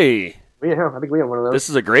 hey. I think we have one of those. This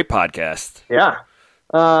is a great podcast. Yeah.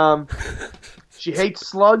 She hates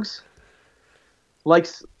slugs,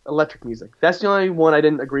 likes electric music. That's the only one I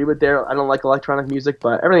didn't agree with there. I don't like electronic music,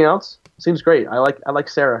 but everything else seems great. I like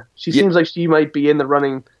Sarah. She seems like she might be in the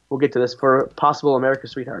running. We'll get to this for possible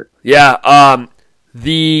America's Sweetheart. Yeah.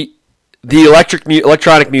 the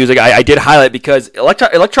electronic music I did highlight because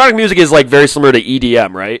electronic music is like very similar to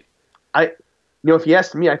EDM, right? If you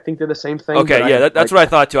asked me, I think they're the same thing. Okay, yeah, that's what I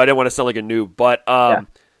thought too. I didn't want to sound like a noob, but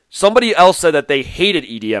somebody else said that they hated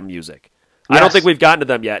EDM music. Yes. I don't think we've gotten to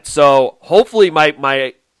them yet. So hopefully what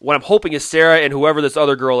I'm hoping is Sarah and whoever this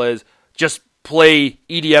other girl is just play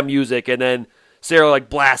EDM music, and then Sarah like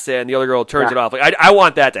blasts it, and the other girl turns it off. Like I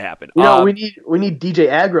want that to happen. We need DJ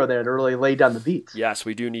Aggro there to really lay down the beats. Yes,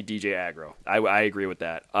 we do need DJ Aggro. I agree with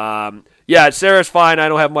that. Sarah's fine. I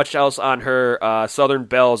don't have much else on her. Southern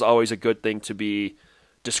Belle is always a good thing to be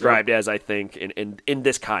described as, I think, in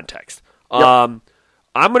this context. Yep.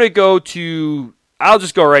 I'm gonna go to. I'll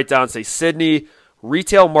just go right down and say Sydney,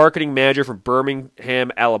 retail marketing manager from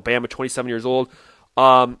Birmingham, Alabama, 27 years old.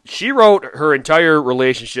 She wrote her entire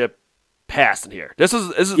relationship past in here. This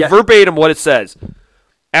is verbatim what it says.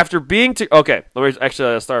 After being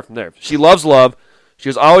let's start from there. She loves love. She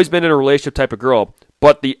has always been in a relationship type of girl,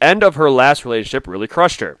 but the end of her last relationship really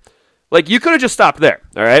crushed her. Like, you could have just stopped there,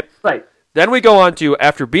 all right? Right. Then we go on to,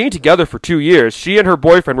 after being together for 2 years, she and her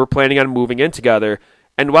boyfriend were planning on moving in together,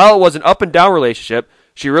 and while it was an up and down relationship,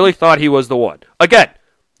 she really thought he was the one. Again,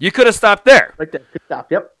 you could have stopped there. Like that. Good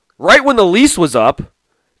stop. Yep. Right when the lease was up,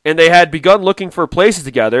 and they had begun looking for places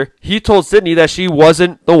together, he told Sydney that she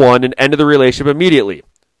wasn't the one and ended the relationship immediately.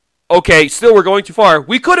 Okay, still we're going too far.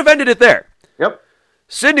 We could have ended it there. Yep.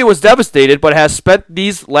 Sydney was devastated, but has spent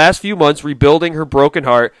these last few months rebuilding her broken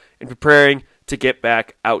heart and preparing to get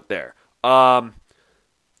back out there.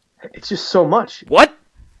 It's just so much. What?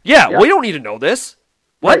 Yeah, we don't need to know this.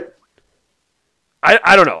 What? Right.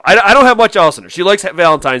 I don't know. I don't have much else in her. She likes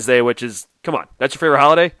Valentine's Day, which is, come on, that's your favorite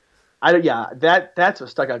holiday? That's what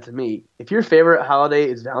stuck out to me. If your favorite holiday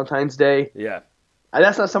is Valentine's Day,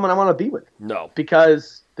 that's not someone I want to be with. No,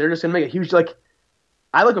 because they're just gonna make a huge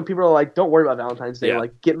I like when people are like, "Don't worry about Valentine's Day.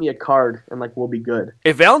 Like, get me a card and we'll be good."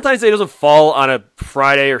 If Valentine's Day doesn't fall on a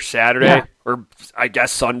Friday or Saturday or I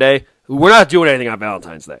guess Sunday, we're not doing anything on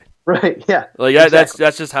Valentine's Day. Right? Yeah. Like exactly.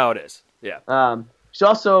 That's just how it is. Yeah. She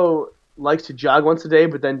also likes to jog once a day,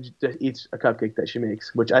 but then eats a cupcake that she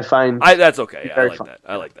makes, which I find that's okay. Yeah, I like fun. that.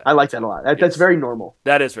 I like that. I like that a lot. That's very normal.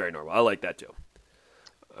 That is very normal. I like that too.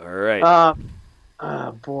 All right.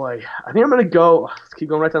 Boy, I think I'm gonna go. Let's keep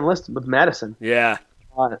going right down the list with Madison. Yeah.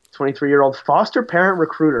 23-year-old foster parent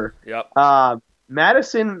recruiter. Yep.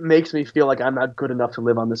 Madison makes me feel like I'm not good enough to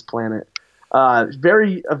live on this planet.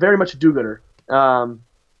 Very much a do-gooder.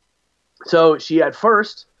 So she at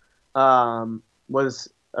first was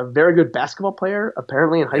a very good basketball player,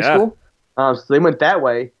 apparently in high school. So they went that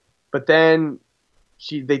way, but then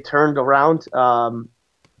they turned around.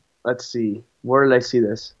 Let's see, where did I see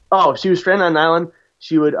this? Oh, she was stranded on an island.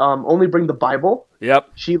 She would only bring the Bible.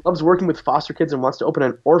 Yep. She loves working with foster kids and wants to open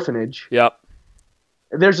an orphanage. Yep.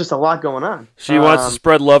 There's just a lot going on. She wants to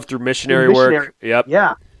spread love through missionary work. Yep.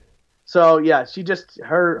 Yeah. So yeah,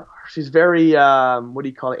 she's very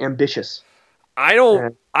ambitious. I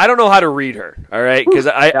don't know how to read her. All right, because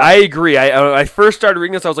I agree. I first started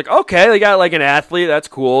reading this, I was like, okay, they got like an athlete, that's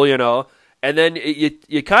cool, and then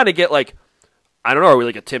you kind of get like, I don't know, are we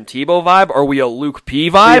like a Tim Tebow vibe? Are we a Luke P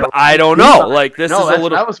vibe? I don't know. Like this is a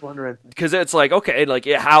little. I was wondering because it's like, okay, like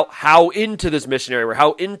how into this missionary work,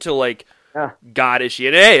 how into like God is she?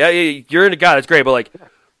 And hey, you're into God, it's great, but like,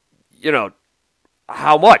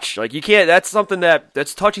 how much? Like you can't. That's something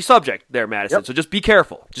that's a touchy subject there, Madison. Yep. So just be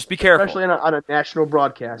careful. Just be careful, especially on a national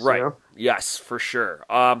broadcast. Right. Yes, for sure.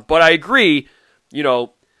 But I agree.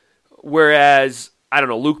 Whereas I don't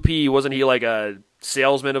know, Luke P, wasn't he like a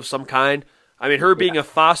salesman of some kind? I mean, her being a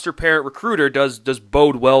foster parent recruiter does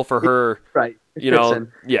bode well for her. Right.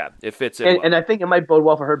 It fits in. And I think it might bode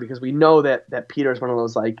well for her because we know that Peter is one of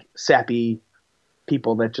those like sappy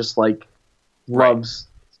people that just like loves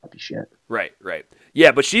sappy shit. Right.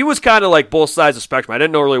 Yeah, but she was kind of like both sides of the spectrum. I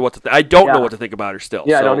didn't know really what to think. I don't know what to think about her still.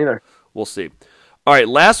 Yeah, so I don't either. We'll see. All right,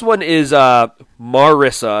 last one is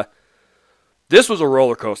Marissa. This was a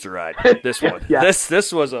roller coaster ride, this one.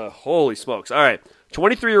 This was a holy smokes. All right.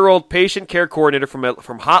 23-year-old patient care coordinator from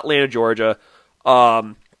Hotlanta, Georgia.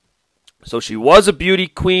 So she was a beauty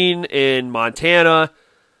queen in Montana,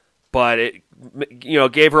 but it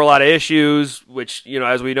gave her a lot of issues, which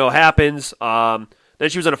as we know happens. Then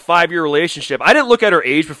she was in a 5-year relationship. I didn't look at her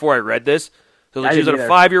age before I read this. So she was in a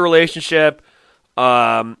 5-year relationship,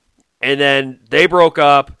 and then they broke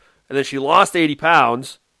up, and then she lost 80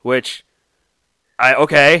 pounds, which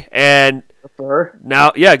and good for her.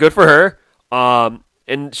 Now, good for her.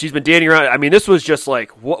 And she's been dating around. I mean, this was just like,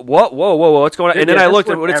 whoa, what's going on? And then I looked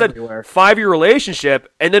at what it said, 5-year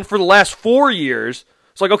relationship, and then for the last 4 years,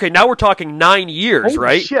 So like, okay, now we're talking 9 years, Holy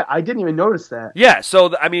right? shit, I didn't even notice that. Yeah.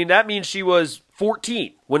 So I mean, that means she was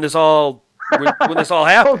 14 when this all when this all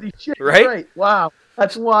happened. Holy shit, right? Right. Wow.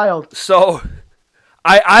 That's wild. So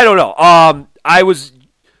I don't know. I was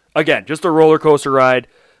again just a roller coaster ride.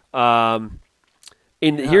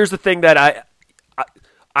 Here's the thing that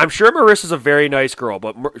I'm sure Marissa's a very nice girl,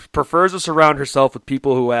 but prefers to surround herself with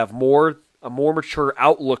people who have a more mature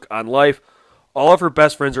outlook on life. All of her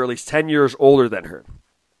best friends are at least 10 years older than her.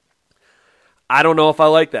 I don't know if I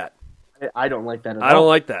like that. I don't like that at all. I don't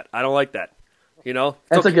like that. I don't like that. You know?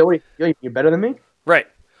 That's like, wait, you're better than me? Right.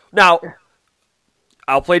 Now,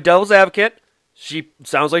 I'll play devil's advocate. She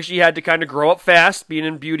sounds like she had to kind of grow up fast, being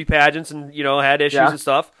in beauty pageants and, had issues and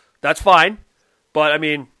stuff. That's fine. But, I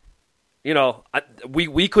mean,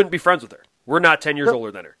 we couldn't be friends with her. We're not 10 years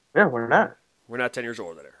older than her. Yeah, we're not. We're not 10 years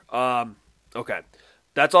older than her. Okay.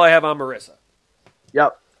 That's all I have on Marissa.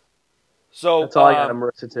 Yep. So that's all I got on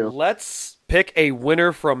Marissa, too. Let's pick a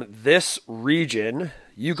winner from this region.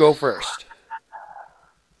 You go first.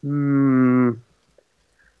 I'm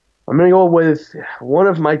going to go with one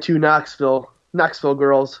of my two Knoxville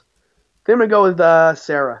girls. I'm going to go with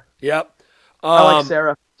Sarah. Yep. I like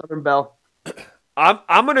Sarah, Southern Belle.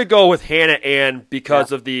 I'm going to go with Hannah Ann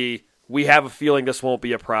because of we have a feeling this won't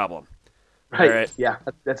be a problem. Right. All right. Yeah,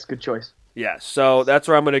 that's a good choice. Yeah, so that's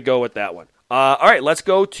where I'm going to go with that one. All right, let's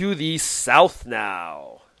go to the South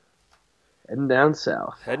now. Heading down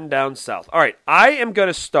south. All right, I am going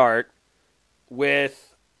to start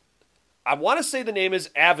with, I want to say the name is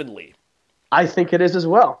Avonlea. I think it is as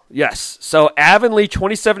well. Yes, so Avonlea,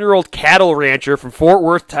 27-year-old cattle rancher from Fort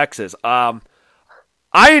Worth, Texas. I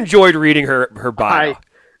enjoyed reading her bio.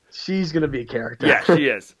 She's going to be a character. Yeah, she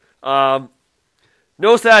is.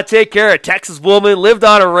 Knows how to take care of a Texas woman. Lived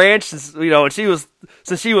on a ranch since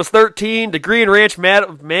she was 13. Degree in ranch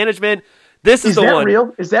management. This is the one.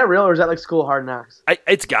 Real? Is that real, or is that like School of Hard Knocks?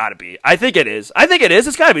 It's got to be. I think it is.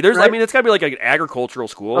 It's got to be. Right? It's got to be like an agricultural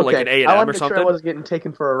school, like an A&M I or something. Sure I wasn't getting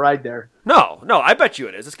taken for a ride there. No, I bet you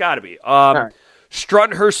it is. It's got to be. Right.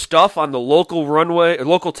 Strutting her stuff on the local runway,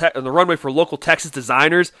 on the runway for local Texas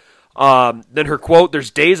designers. Then her quote: "There's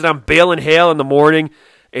days that I'm bailing hail in the morning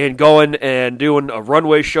and going and doing a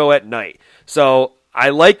runway show at night." So I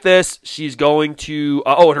like this. She's going to.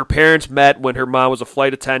 And her parents met when her mom was a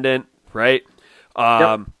flight attendant, right?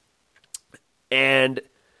 Yep. And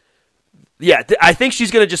yeah, I think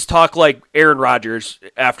she's going to just talk like Aaron Rodgers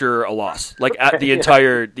after a loss, like the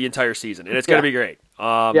entire season, and it's going to be great.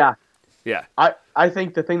 Yeah. I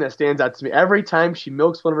think the thing that stands out to me every time she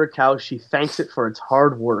milks one of her cows, she thanks it for its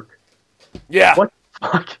hard work. Yeah. What the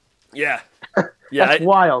fuck? Yeah. Yeah, that's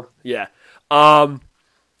wild. Yeah.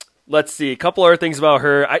 Let's see. A couple other things about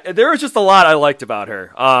her. There was just a lot I liked about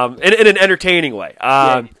her. In an entertaining way.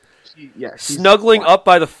 Snuggling up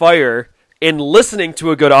by the fire and listening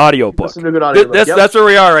to a good audiobook. Listen to a good audiobook. That's where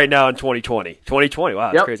we are right now in 2020. 2020.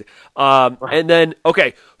 Wow, that's crazy. And then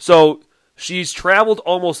so she's traveled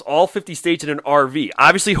almost all 50 states in an RV.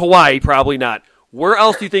 Obviously Hawaii, probably not. Where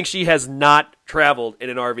else do you think she has not traveled in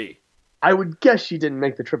an RV? I would guess she didn't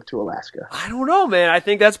make the trip to Alaska. I don't know, man. I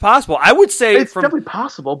think that's possible. I would say it's definitely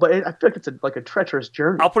possible, but I feel like it's like a treacherous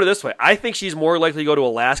journey. I'll put it this way. I think she's more likely to go to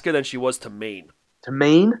Alaska than she was to Maine. To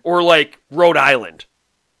Maine? Or like Rhode Island.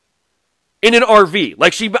 In an RV.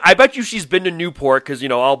 I bet you she's been to Newport because,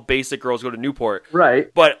 all basic girls go to Newport.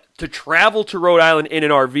 Right. But to travel to Rhode Island in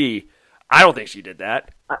an RV, I don't think she did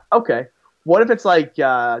that. Okay. What if it's like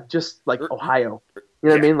just like Ohio? You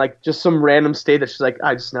know what I mean? Like just some random state that she's like,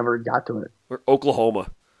 I just never got to it. Or Oklahoma.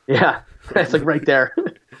 Yeah. It's like right there.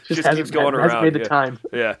 just keeps going around. Hasn't made the time.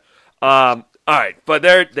 Yeah. All right. But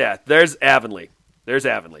there's Avonlea. There's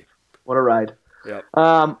Avonlea. What a ride. Yep.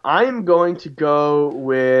 I'm going to go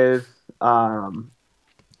with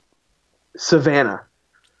Savannah.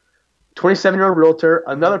 27-year-old realtor,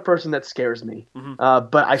 another person that scares me,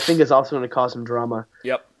 but I think is also going to cause some drama.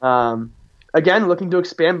 Yep. Again, looking to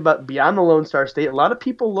expand but beyond the Lone Star State. A lot of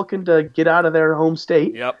people looking to get out of their home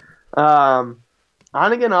state. Yep. On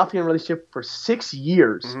again, off again relationship for 6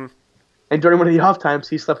 years. Mm-hmm. And during one of the off times,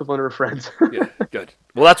 he slept with one of her friends. Yeah, good.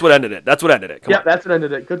 Well, that's what ended it. Come on. That's what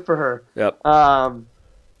ended it. Good for her. Yep.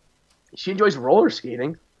 She enjoys roller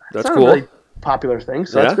skating. That's not cool. A really popular thing,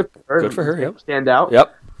 so that's good for her. Good for her. Yep. Stand out.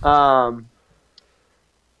 Yep.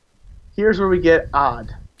 Here's where we get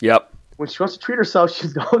odd. Yep. When she wants to treat herself, she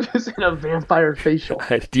goes in a vampire facial.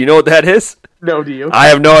 Do you know what that is? No, do you? I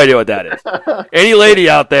have no idea what that is. Any lady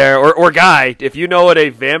out there, or guy, if you know what a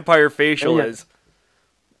vampire facial is,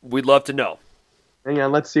 we'd love to know. Hang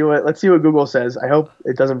on, let's see what Google says. I hope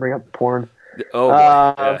it doesn't bring up porn. Oh,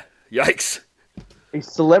 boy. Yikes. A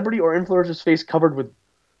celebrity or influencer's face covered with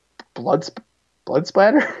blood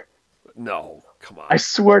splatter? No, come on. I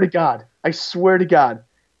swear to God.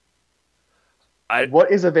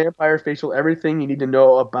 What is a vampire facial? Everything you need to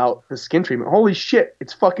know about the skin treatment. Holy shit,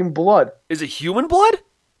 it's fucking blood. Is it human blood?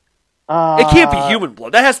 It can't be human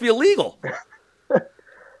blood. That has to be illegal.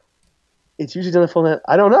 It's usually done a full net.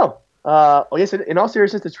 I don't know. Yes, in all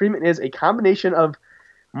seriousness, the treatment is a combination of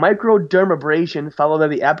microdermabrasion followed by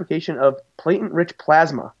the application of platelet-rich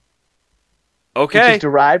plasma. Okay. Which is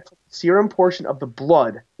derived from the serum portion of the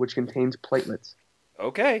blood, which contains platelets.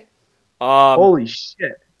 Okay. Holy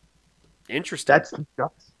shit. Interesting.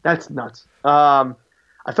 That's nuts.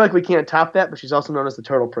 I feel like we can't top that, but she's also known as the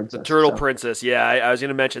Turtle Princess. The Turtle Princess, yeah. I was going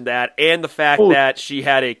to mention that. And the fact that she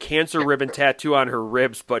had a cancer ribbon tattoo on her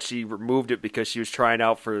ribs, but she removed it because she was trying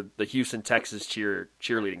out for the Houston, Texas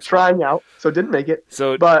cheerleading squad. Trying out, so didn't make it.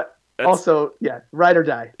 But also, yeah, ride or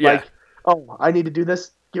die. Yeah. Like, oh, I need to do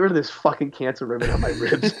this? Get rid of this fucking cancer ribbon on my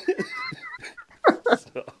ribs.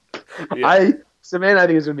 Savannah, I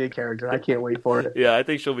think, is going to be a character. I can't wait for it. Yeah, I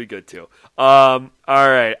think she'll be good, too. All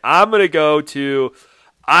right, I'm going to go to...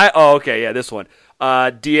 this one.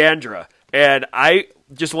 Deandra. And I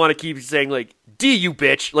just want to keep saying, like, D, you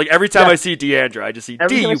bitch. Like, every time I see Deandra, I just see D, you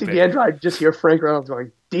bitch. Every time I see Deandra, I just hear Frank Reynolds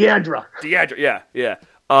going, Deandra, yeah.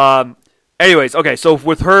 Anyways, okay, so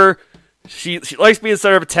with her, she likes being the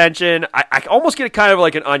center of attention. I almost get kind of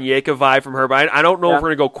like an Onyeka vibe from her, but I don't know if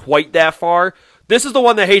we're going to go quite that far. This is the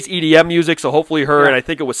one that hates EDM music, so hopefully her, and I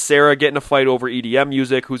think it was Sarah getting a fight over EDM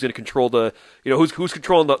music, who's going to control who's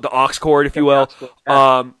controlling the aux cord, if you will.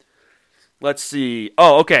 Let's see.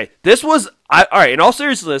 Oh, okay. This was, all right, in all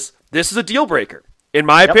seriousness, this is a deal breaker, in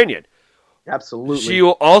my opinion. Absolutely. She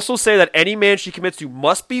will also say that any man she commits to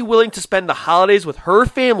must be willing to spend the holidays with her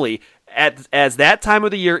family as that time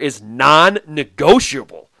of the year is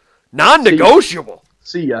non-negotiable. Non-negotiable.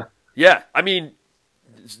 See ya. Yeah, I mean,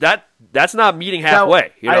 that's not meeting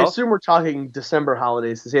halfway. Now, I assume we're talking December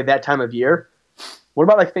holidays to say that time of year. What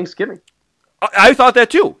about like Thanksgiving? I thought that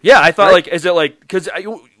too. Yeah, I thought is it like, because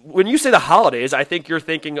when you say the holidays, I think you're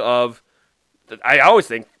thinking of, I always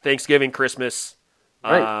think Thanksgiving, Christmas,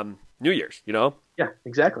 New Year's, Yeah,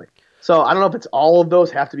 exactly. So I don't know if it's all of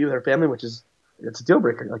those have to be with her family, it's a deal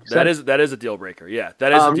breaker, like you said. That is a deal breaker. Yeah,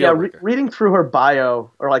 that is a deal breaker. Reading through her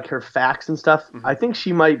bio or like her facts and stuff, I think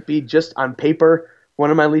she might be just on paper one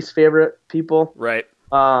of my least favorite people. Right.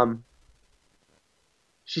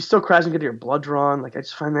 She still cries and get your blood drawn. Like, I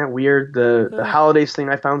just find that weird. The holidays thing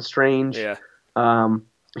I found strange. Yeah. I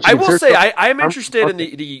will say I'm interested in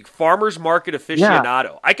the farmer's market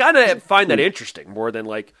aficionado. Yeah. I kind of find that interesting more than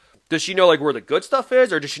like, does she know like where the good stuff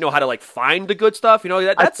is, or does she know how to like find the good stuff?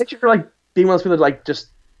 That's I picture her like being one of those people that like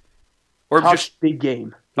just big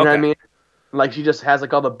game. You know what I mean? Like, she just has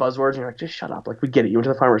like all the buzzwords, and you're like, just shut up. Like, we get it. You went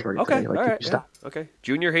to the farmer's market today. Like, all right, stop. Okay.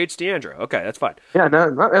 Junior hates Deandra. Okay, that's fine. Yeah, no,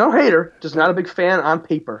 I don't hate her. Just not a big fan on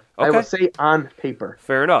paper. Okay. I would say on paper.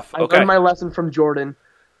 Fair enough. I learned my lesson from Jordan,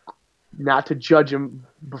 not to judge him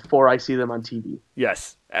before I see them on TV.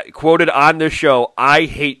 Yes. Quoted on this show, I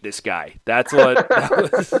hate this guy. That's what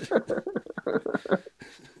that was.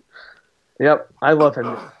 Yep, I love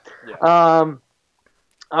him. Yeah.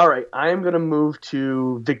 All right, I am going to move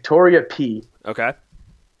to Victoria P. Okay.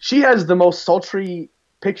 She has the most sultry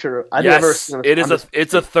picture I've ever seen.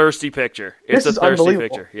 It's a thirsty picture. It's a thirsty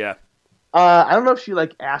picture. Yeah. I don't know if she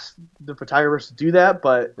like asked the photographers to do that,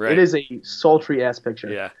 but it is a sultry ass picture.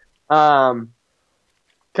 Yeah. Kind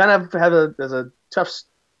of had a tough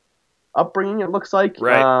upbringing. It looks like.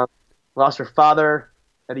 Right. Lost her father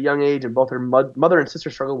at a young age, and both her mother and sister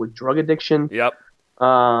struggled with drug addiction. Yep.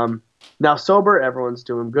 Now sober, everyone's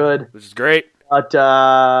doing good. Which is great. But,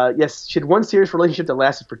 yes, she had one serious relationship that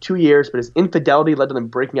lasted for 2 years, but his infidelity led to them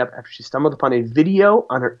breaking up after she stumbled upon a video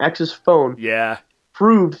on her ex's phone. Yeah.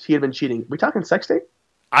 Proved he had been cheating. We talking sex tape?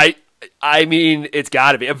 I mean, it's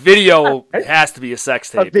got to be. A video has to be a sex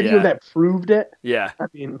tape. A video that proved it? Yeah. I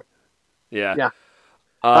mean. Yeah.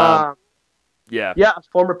 Yeah. Yeah. Yeah,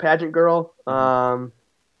 former pageant girl.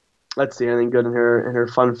 Let's see, anything good in her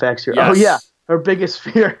fun facts here? Yes. Oh, yeah. Her biggest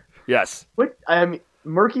fear. Yes. I mean,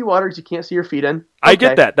 murky waters you can't see your feet in. Okay. I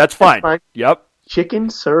get that. That's fine. Yep. Chicken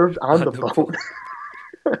served on the bone.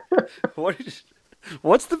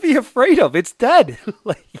 What's to be afraid of? It's dead.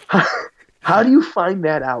 How do you find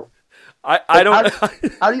that out? I don't.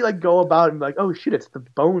 How do you like go about and be like, oh shit, it's the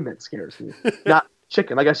bone that scares me, not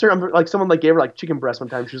chicken. Like someone like gave her like chicken breast one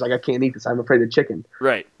time. She was like, I can't eat this. I'm afraid of chicken.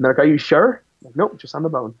 Right. And they're like, are you sure? Like, nope, just on the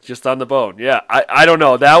bone. Just on the bone. Yeah. I don't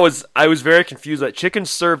know. I was very confused that chicken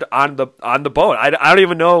served on the bone. I don't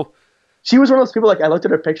even know. She was one of those people, like, I looked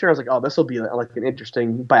at her picture and I was like, oh, this will be like an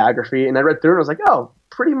interesting biography. And I read through it and I was like, oh,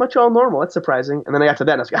 pretty much all normal. That's surprising. And then I got to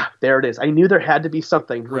that, and I was like, there it is. I knew there had to be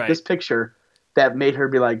something with this picture that made her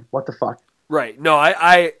be like, what the fuck? Right. No,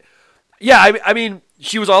 I mean,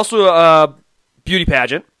 she was also a beauty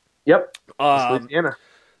pageant. Yep. Louisiana.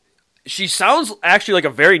 She sounds actually like a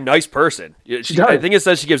very nice person. She does. I think it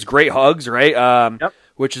says she gives great hugs, right? Yep.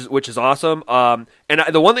 Which is awesome. And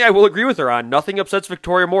the one thing I will agree with her on, nothing upsets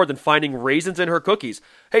Victoria more than finding raisins in her cookies.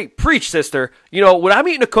 Hey, preach, sister. When I'm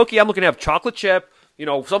eating a cookie, I'm looking to have chocolate chip,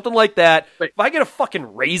 something like that. Wait. If I get a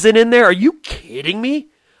fucking raisin in there, are you kidding me?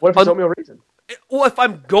 What if it's oatmeal raisin? Well, if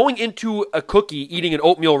I'm going into a cookie eating an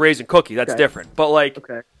oatmeal raisin cookie, that's different. But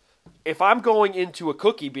if I'm going into a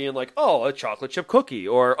cookie being like, oh, a chocolate chip cookie,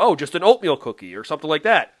 or oh, just an oatmeal cookie, or something like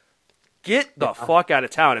that, get the fuck out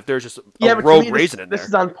of town if there's just a rogue raisin in there. This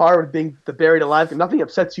is on par with being the buried alive. If nothing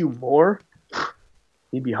upsets you more,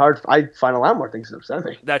 it'd be hard. I'd find a lot more things that upset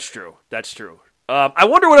me. That's true. I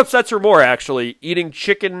wonder what upsets her more, actually, eating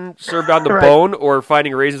chicken served on the bone or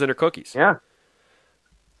finding raisins in her cookies. Yeah.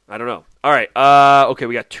 I don't know. All right. Okay,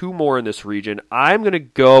 we got two more in this region. I'm gonna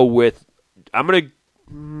go with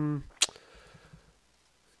who?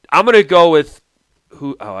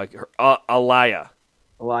 Alaya.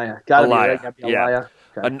 Alaya. Gotta be right. Gotta be Alaya.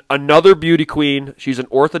 Yeah. Okay. Another beauty queen. She's an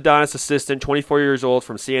orthodontist assistant, 24 years old,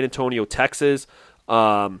 from San Antonio, Texas.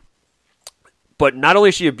 But not only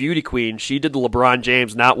is she a beauty queen, she did the LeBron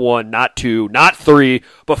James not 1, not 2, not 3,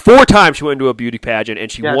 but 4 times she went into a beauty pageant,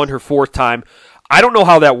 and she won her 4th time. I don't know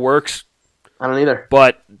how that works. I don't either.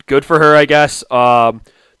 But good for her, I guess.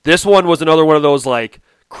 This one was another one of those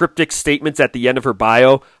cryptic statements at the end of her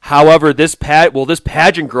bio. However, will this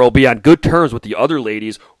pageant girl be on good terms with the other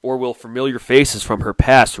ladies, or will familiar faces from her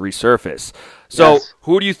past resurface? So,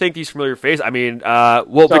 who do you think these familiar faces? I mean,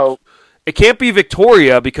 it can't be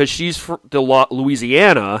Victoria because she's from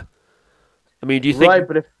Louisiana. I mean, do you think? Right,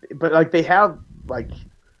 but they have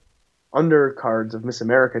undercards of Miss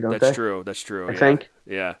America, don't they? That's true. I think.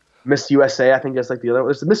 Yeah. Miss USA, I think that's the other one.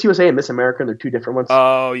 There's Miss USA and Miss America, and they're two different ones.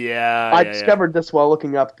 Oh, yeah. I discovered this while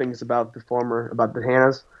looking up things about the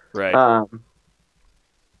Hannahs. Right.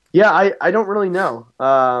 I don't really know.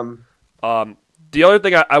 The other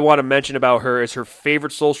thing I want to mention about her is her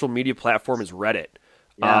favorite social media platform is Reddit.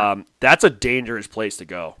 Yeah. That's a dangerous place to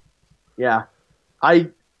go. Yeah.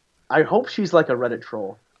 I hope she's like a Reddit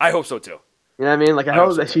troll. I hope so, too. You know what I mean? I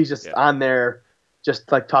hope that she's just on there just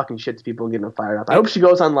talking shit to people and getting them fired up. I hope she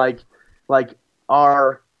goes on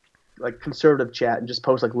our conservative chat and just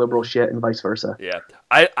posts liberal shit and vice versa. Yeah.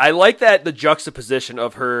 I like the juxtaposition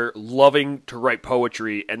of her loving to write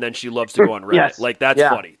poetry and then she loves to go on Reddit. Yes. That's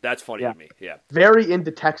funny. That's funny to me. Yeah. Very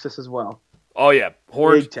into Texas as well. Oh yeah.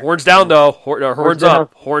 Horns down though. Horns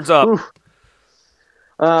up. Horns up. Oof.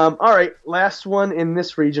 All right, last one in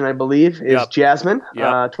this region, I believe, is Jasmine,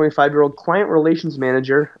 25-year-old client relations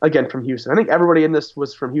manager, again from Houston. I think everybody in this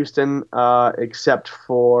was from Houston except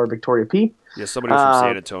for Victoria P. Yeah, somebody was from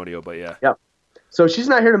San Antonio, but yeah. Yep. So she's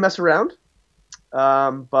not here to mess around,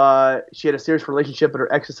 but she had a serious relationship, but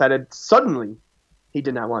her ex decided suddenly he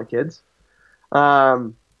did not want kids.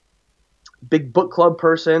 Big book club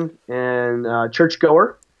person and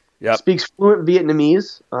churchgoer. Yep. Speaks fluent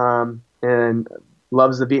Vietnamese and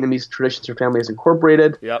loves the Vietnamese traditions her family has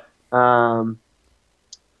incorporated. Yep.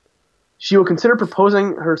 She will consider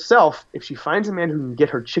proposing herself if she finds a man who can get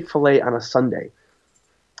her Chick-fil-A on a Sunday.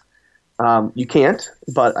 You can't,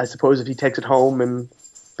 but I suppose if he takes it home and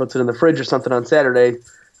puts it in the fridge or something on Saturday,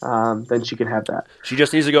 then she can have that. She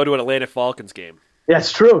just needs to go to an Atlanta Falcons game. Yeah,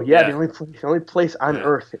 it's true. Yeah. The only place on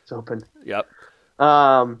earth it's open. Yep.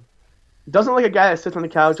 Doesn't like a guy that sits on the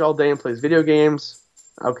couch all day and plays video games.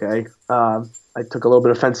 Okay. I took a little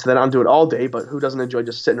bit of offense to that. I don't do it all day, but who doesn't enjoy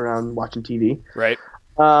just sitting around watching TV? Right.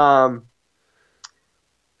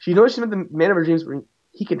 She knows she's met the man of her dreams where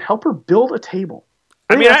he can help her build a table.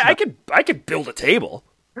 I mean, I could build a table.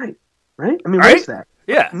 Right. I mean, what is that?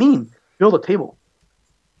 Yeah. What do you mean, build a table?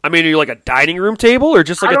 I mean, are you like a dining room table or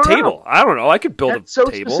just like a table? I don't know. I could build That's a so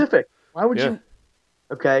table. Specific. Why would you?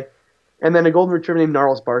 Okay. And then a golden retriever named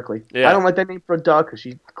Gnarls Barkley. Yeah. I don't like that name for a dog because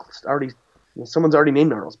someone's already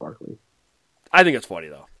named Gnarls Barkley. I think it's funny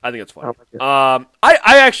though. I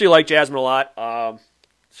actually like Jasmine a lot.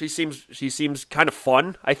 She seems kind of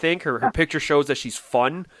fun. I think her picture shows that she's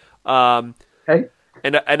fun. Hey.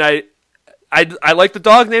 And I like the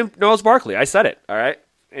dog named Gnarls Barkley. I said it. All right.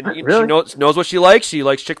 And really? She knows what she likes. She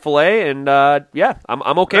likes Chick-fil-A, and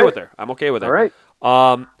I'm okay with her. I'm okay with her.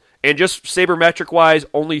 All right. And just sabermetric wise,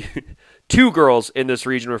 only 2 girls in this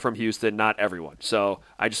region are from Houston, not everyone. So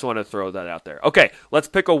I just want to throw that out there. Okay, let's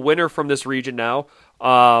pick a winner from this region now.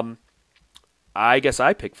 I guess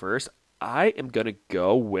I pick first. I am gonna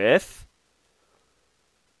go with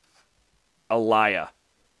Aliyah.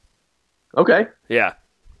 Okay. Yeah.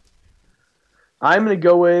 I'm going to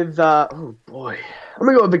go with, I'm going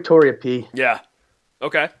to go with Victoria P. Yeah.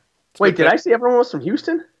 Okay. Wait, did I say everyone was from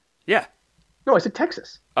Houston? Yeah. No, I said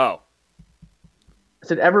Texas. Oh. I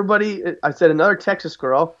said everybody, I said another Texas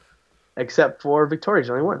girl, except for Victoria's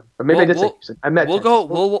the only one. Or maybe I did say Houston. I meant Texas.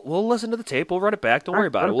 We'll listen to the tape. We'll run it back. Don't worry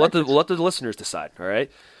about it. We'll let the listeners decide. All right.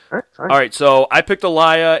 All right, fine. All right. So I picked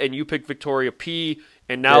Aliyah and you picked Victoria P.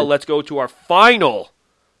 And now let's go to our final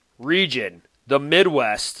region, the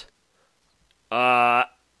Midwest.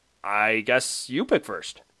 I guess you pick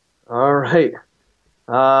first. All right.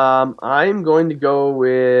 I'm going to go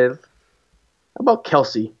with, how about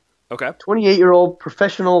Kelsey? Okay. 28-year-old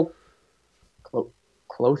professional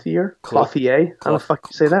clothier? Clothier? How the fuck do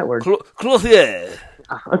you say that word? Clothier.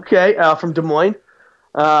 Okay, from Des Moines.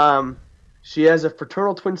 She has a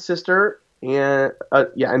fraternal twin sister and a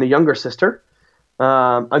younger sister.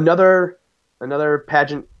 Another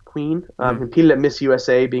pageant queen competed at Miss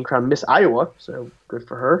USA, being crowned Miss Iowa, so good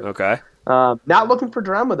for her. Okay. Not looking for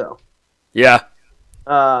drama though. Yeah.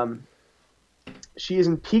 She is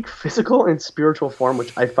in peak physical and spiritual form,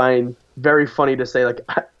 which I find very funny to say. Like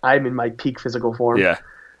I'm in my peak physical form. Yeah.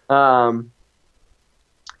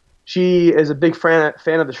 She is a big fan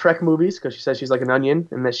of the Shrek movies because she says she's like an onion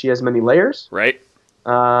and that she has many layers. Right.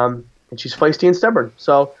 And she's feisty and stubborn.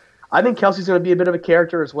 So I think Kelsey's going to be a bit of a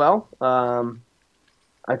character as well.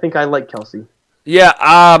 I think I like Kelsey.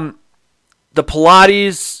 Yeah. The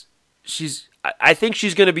Pilates. I think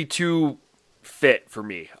she's going to be too fit for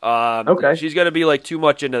me. Okay. She's going to be like too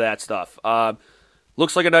much into that stuff.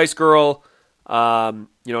 Looks like a nice girl.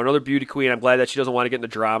 Another beauty queen. I'm glad that she doesn't want to get in the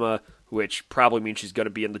drama, which probably means she's going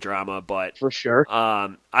to be in the drama. But for sure.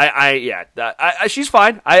 She's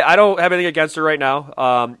fine. I don't have anything against her right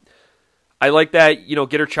now. I like that.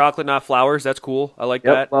 Get her chocolate, not flowers. That's cool. I like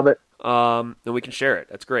that. Love it. Then we can share it.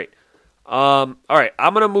 That's great. All right,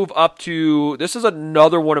 I'm going to move up to, this is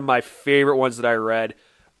another one of my favorite ones that I read,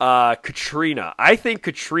 Katrina. I think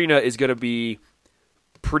Katrina is going to be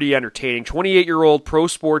pretty entertaining. 28-year-old pro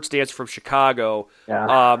sports dancer from Chicago.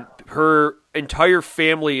 Yeah. Her entire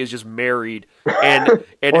family is just married, and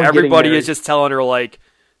everybody is just telling her, like,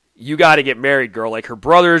 you got to get married, girl. Like, her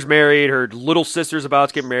brother's married, her little sister's about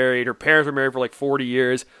to get married, her parents were married for like 40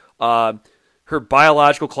 years. Her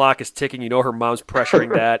biological clock is ticking. Her mom's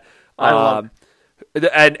pressuring that.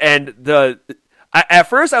 At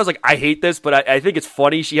first I was like, I hate this, but I think it's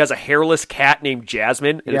funny. She has a hairless cat named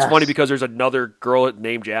Jasmine, and It's funny because there's another girl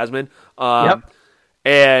named Jasmine.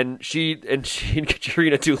 And she and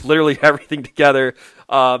Katrina do literally everything together.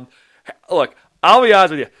 Look, I'll be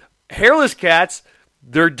honest with you. Hairless cats,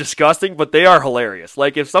 they're disgusting, but they are hilarious.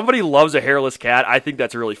 Like, if somebody loves a hairless cat, I think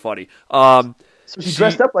that's really funny. So she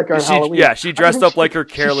dressed up like her on Halloween. Yeah, she dressed up like her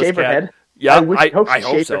careless cat. Her head? Yeah, I hope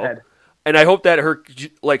so. Her head. And I hope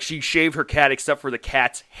that she shaved her cat except for the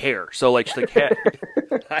cat's hair. So like the cat,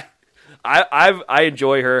 I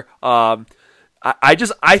enjoy her. I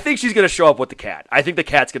think she's gonna show up with the cat. I think the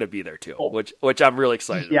cat's gonna be there too, which I'm really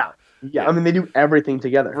excited about. Yeah. I mean, they do everything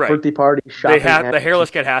together. Right. Birthday party, shopping. The hairless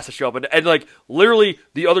cat has to show up, and like literally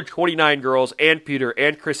the other 29 girls and Peter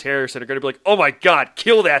and Chris Harrison are gonna be like, oh my god,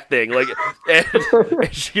 kill that thing! Like, and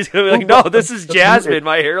she's gonna be like, no, this is Jasmine,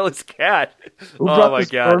 my hairless cat. Who brought this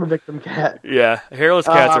burn victim cat? Yeah, hairless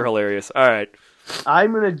cats are hilarious. All right,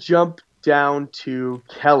 I'm gonna jump down to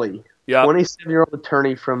Kelly, 27-year-old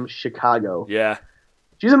attorney from Chicago. Yeah,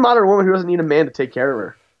 she's a modern woman who doesn't need a man to take care of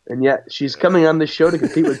her. And yet she's coming on this show to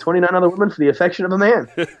compete with 29 other women for the affection of a man.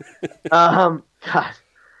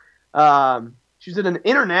 She's in an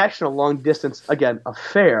international long-distance, again,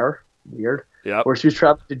 affair, weird, where she was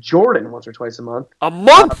traveling to Jordan once or twice a month. A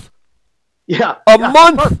month? A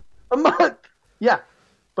month? A month! Yeah.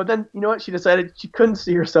 But then, you know what? She decided she couldn't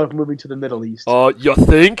see herself moving to the Middle East. You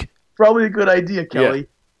think? Probably a good idea, Kelly.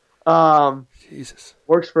 Yeah. Jesus.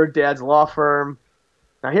 Works for her dad's law firm.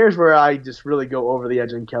 Now, here's where I just really go over the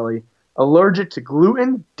edge on Kelly. Allergic to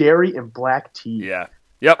gluten, dairy, and black tea. Yeah.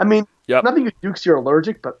 Yep. I mean, nothing you do because you're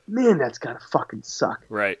allergic, but man, that's gotta fucking suck.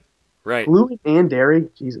 Right. Gluten and dairy,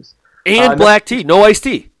 Jesus. And black tea, no iced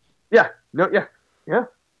tea. Yeah.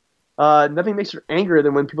 Nothing makes her angrier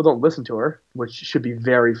than when people don't listen to her, which should be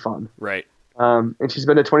very fun. Right. And she's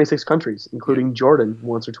been to 26 countries, including Jordan,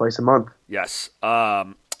 once or twice a month. Yes.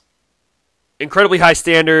 Incredibly high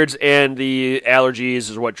standards, and the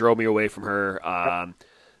allergies is what drove me away from her. I'm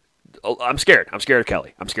scared. I'm scared of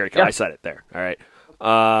Kelly. I said it there. All right.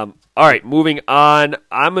 All right. Moving on.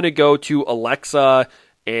 I'm going to go to Alexa.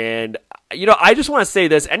 And, I just want to say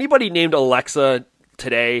this. Anybody named Alexa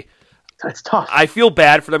today, that's tough. I feel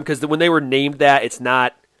bad for them because when they were named that, it's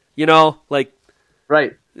not You know, like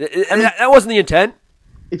Right. that wasn't the intent.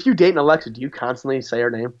 If you date an Alexa, do you constantly say her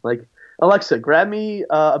name? Like, Alexa, grab me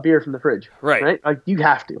a beer from the fridge. Right. Right? Like, you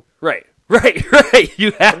have to. Right.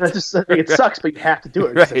 You have to. Just, like, it sucks, but you have to do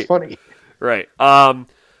it. Right. It's funny. Right.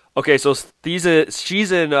 Okay, so she's a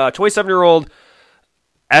 27-year-old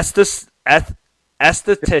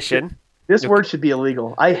esthetician. This word should be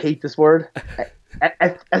illegal. I hate this word.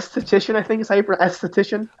 Esthetician, I think is how you pronounce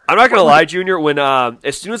esthetician. I'm not gonna lie, Junior. When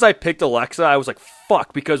as soon as I picked Alexa, I was like,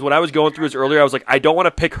 "Fuck," because what I was going through is earlier. I was like, "I don't want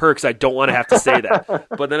to pick her because I don't want to have to say that,"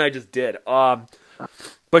 but then I just did.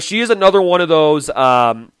 But she is another one of those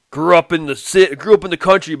grew up in the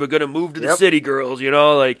country, but gonna move to the city girls. You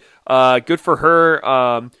know, like good for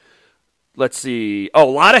her. Let's see. Oh, a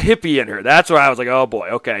lot of hippie in her. That's why I was like, oh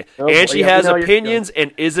boy, okay. And she has opinions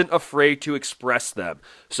and isn't afraid to express them.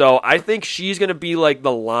 So I think she's going to be like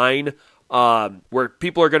the line where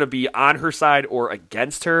people are going to be on her side or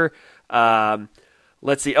against her.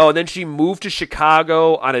 Let's see. Oh, and then she moved to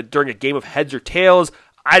Chicago during a game of heads or tails.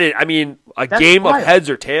 That's game wild. Of heads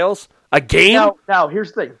or tails? A game? Now,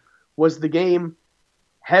 here's the thing. Was the game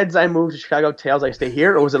heads I moved to Chicago, tails I stay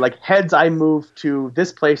here, or was it like heads I moved to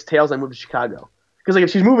this place, tails I moved to Chicago? Because like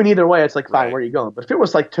if she's moving either way, it's like fine, where are you going? But if it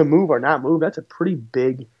was like to move or not move, that's a pretty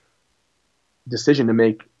big decision to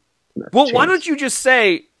make. Well, why don't you just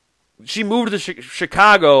say she moved to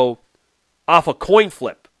Chicago off a coin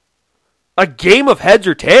flip? A game of heads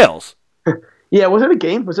or tails? Yeah, was it a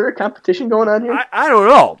game? Was there a competition going on here? I don't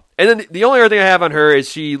know. And then the only other thing I have on her is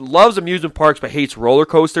she loves amusement parks but hates roller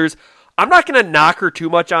coasters. I'm not going to knock her too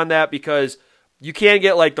much on that because you can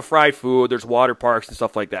get like the fried food. There's water parks and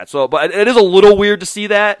stuff like that. So, but it is a little weird to see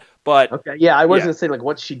that. But okay, yeah, I was going to say like,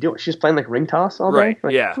 what's she doing? She's playing like ring toss all day. Right?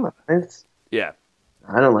 Like, yeah, come on, yeah.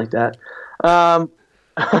 I don't like that.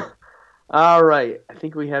 All right, I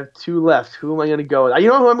think we have two left. Who am I going to go with? You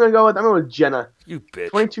know who I'm going to go with? I'm going with Jenna. You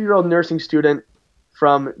bitch. 22-year-old nursing student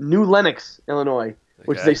from New Lenox, Illinois.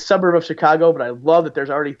 Which is a suburb of Chicago, but I love that there's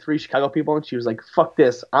already 3 Chicago people, and she was like, fuck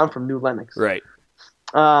this, I'm from New Lenox. Right.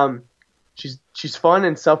 She's fun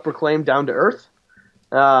and self-proclaimed down to earth.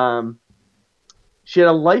 She had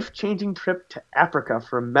a life-changing trip to Africa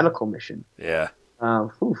for a medical mission. Yeah.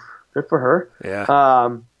 Good for her.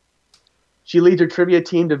 Yeah. She leads her trivia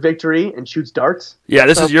team to victory and shoots darts. Yeah,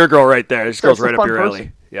 this is your girl right there. This goes right up your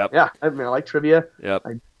alley. Yep. Yeah, I like trivia. Yep.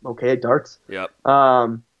 I'm okay at darts. Yep.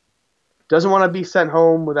 Doesn't want to be sent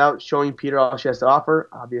home without showing Peter all she has to offer,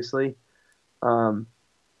 obviously.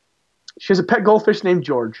 She has a pet goldfish named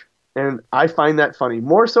George, and I find that funny.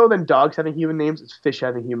 More so than dogs having human names, it's fish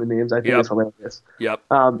having human names. I think it's hilarious. Yep.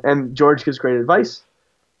 And George gives great advice.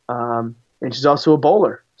 And she's also a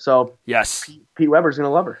bowler. So yes, Pete Weber's going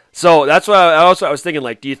to love her. So that's what I was thinking.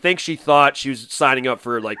 Like, do you think she thought she was signing up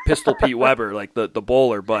for like Pistol Pete Weber, like the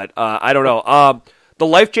bowler? But I don't know. The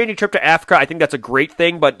life-changing trip to Africa, I think that's a great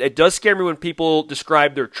thing, but it does scare me when people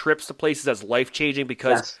describe their trips to places as life-changing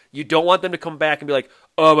because you don't want them to come back and be like,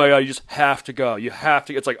 oh my God, you just have to go. You have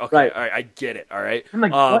to. It's like, okay, all right, I get it, all right? I'm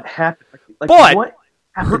like, what happened? What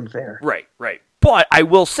happened there? Right. But I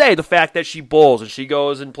will say the fact that she bowls and she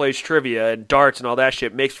goes and plays trivia and darts and all that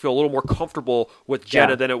shit makes me feel a little more comfortable with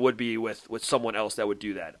Jenna than it would be with someone else that would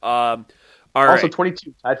do that. Also,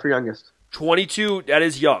 22, tied for youngest. 22, that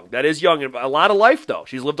is young. And a lot of life, though.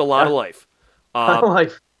 She's lived a lot of life.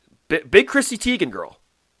 Big Chrissy Teigen girl.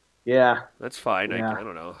 Yeah. That's fine. Yeah. I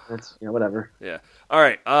don't know. That's whatever. Yeah. All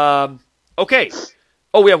right. Okay.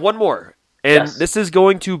 Oh, we have one more. And this is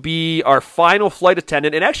going to be our final flight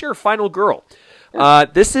attendant and actually our final girl.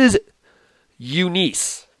 This is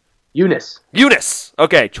Eunice. Eunice.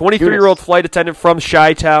 Okay. 23-year-old flight attendant from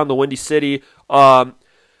Chi-Town, the Windy City.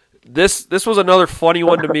 This was another funny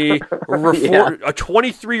one to me. A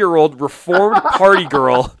 23-year-old reformed party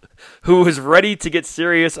girl who is ready to get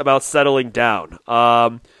serious about settling down.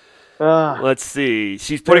 Let's see.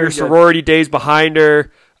 She's putting her sorority days behind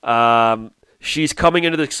her. She's coming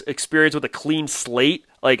into this experience with a clean slate.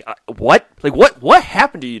 Like what? Like what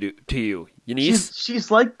happened to you, Eunice?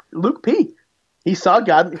 She's like Luke P. He saw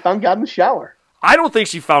God. He found God in the shower. I don't think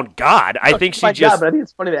she found God. I think she just. God, but I think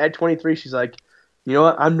it's funny that at 23, she's like, you know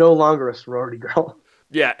what? I'm no longer a sorority girl.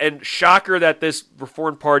 Yeah, and shocker that this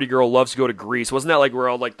reformed party girl loves to go to Greece. Wasn't that like where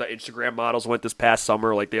all like the Instagram models went this past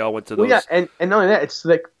summer? Like they all went to those. Well, yeah, and not only that, it's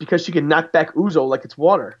like because she can knock back Ouzo like it's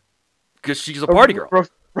water. Because she's a party girl,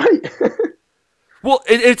 right? Well,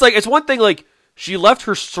 it's one thing like she left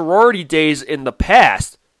her sorority days in the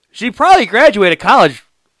past. She probably graduated college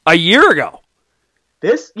a year ago.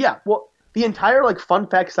 Well, the entire like fun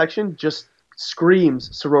fact section just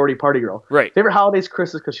screams sorority party girl. Right. Favorite holidays,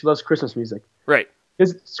 Christmas, because she loves Christmas music. Right.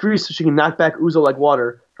 his grease so she can knock back Uzo like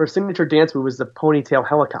water. Her signature dance move is the ponytail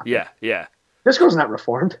helicopter. Yeah, yeah. This girl's not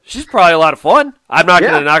reformed. She's probably a lot of fun. I'm not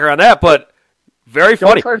going to knock her on that, but very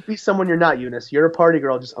funny. Don't try to be someone you're not, Eunice. You're a party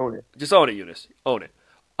girl. Just own it. Just own it, Eunice. Own it.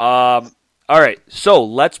 All right, so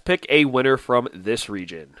let's pick a winner from this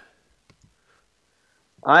region.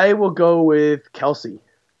 I will go with Kelsey.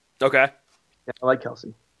 Okay. Yeah, I like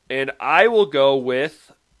Kelsey. And I will go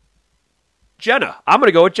with Jenna. I'm going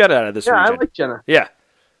to go with Jenna out of this region. Yeah, I like Jenna. Yeah.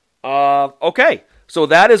 Okay, so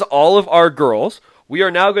that is all of our girls. We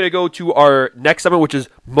are now going to go to our next segment, which is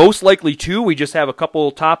most likely to. We just have a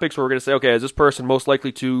couple topics where we're going to say, okay, is this person most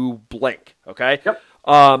likely to blank? Okay? Yep.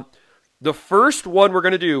 The first one we're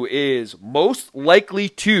going to do is most likely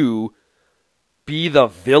to be the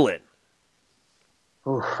villain.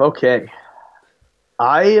 Oof, okay.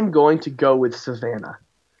 I am going to go with Savannah.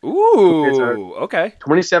 Ooh, okay.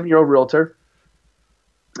 27-year-old realtor.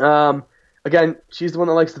 Again, she's the one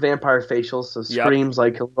that likes the vampire facials, so screams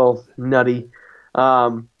like a little nutty.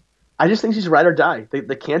 I just think she's ride or die.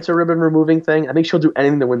 The cancer ribbon removing thing. I think she'll do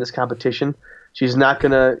anything to win this competition. She's not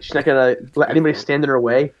gonna let anybody stand in her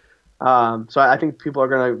way. So I think people are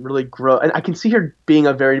gonna really grow, and I can see her being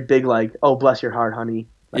a very big like, oh bless your heart, honey.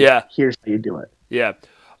 Like, yeah. Here's how you do it. Yeah.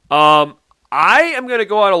 I am going to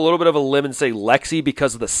go on a little bit of a limb and say Lexi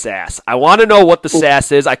because of the sass. I want to know what the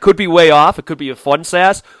sass is. I could be way off. It could be a fun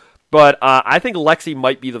sass. But I think Lexi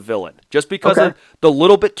might be the villain. Just because of the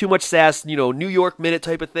little bit too much sass, New York Minute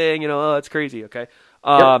type of thing. That's crazy, okay?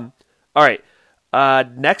 All right.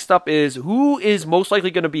 Next up is, who is most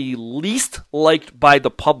likely going to be least liked by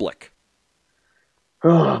the public?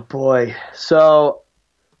 Oh, boy. So,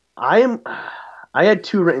 I had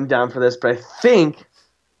two written down for this, but I think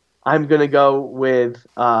I'm going to go with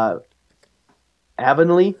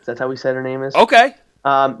Avonlea. That's how we said her name is. Okay.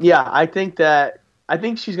 Yeah, I think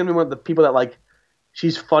she's going to be one of the people that, like,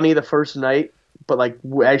 she's funny the first night, but, like,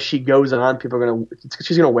 as she goes on, she's going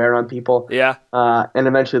to wear on people. Yeah. And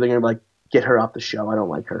eventually they're going to, like, get her off the show. I don't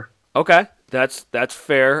like her. Okay. That's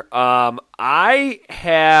fair. I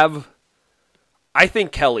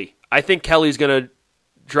think Kelly. I think Kelly's going to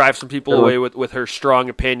drive some people away with her strong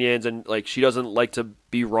opinions, and like she doesn't like to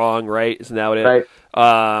be wrong, right? Isn't that what it is?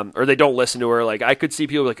 Right. Or they don't listen to her. Like I could see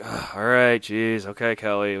people like, oh, all right, geez, okay,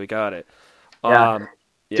 Kelly, we got it. Yeah.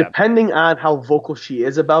 Depending on how vocal she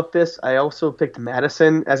is about this, I also picked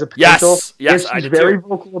Madison as a potential. Yes, she's very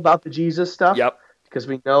vocal about the Jesus stuff. Yep. Because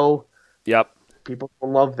we know. Yep. People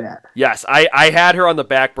will love that. Yes, I had her on the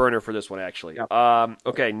back burner for this one actually. Yep.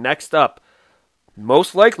 Okay, next up.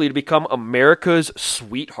 Most likely to become America's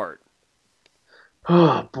sweetheart.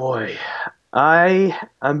 Oh, boy.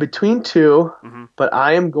 I'm between two, but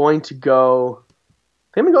I am going to go...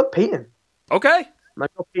 I'm going to go with Peyton. Okay. I'm going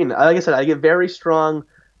to go Peyton. Like I said, I get very strong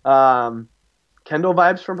Kendall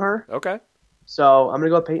vibes from her. Okay. So I'm going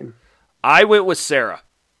to go with Peyton. I went with Sarah.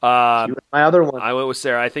 My other one. I went with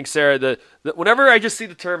Sarah. I think Sarah, the whenever I just see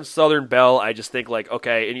the term Southern Belle, I just think like,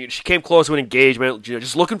 okay, and she came close to an engagement,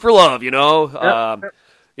 just looking for love, Yep.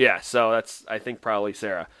 Yeah, so that's, I think, probably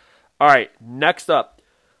Sarah. All right, next up.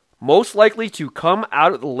 Most likely to come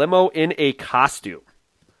out of the limo in a costume.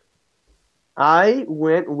 I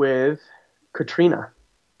went with Katrina.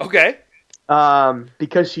 Okay.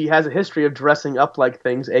 Because she has a history of dressing up like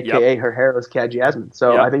things, a.k.a. her hair was Cat Jasmine.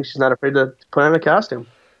 So I think she's not afraid to put on a costume.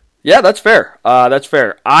 Yeah, that's fair.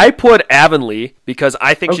 I put Avonlea because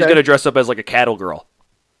I think she's going to dress up as like a cattle girl.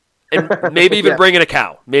 And maybe even bring in a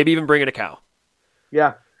cow.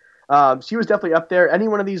 Yeah. She was definitely up there. Any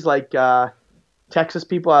one of these like Texas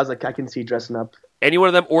people, I was like, I can see dressing up. Any one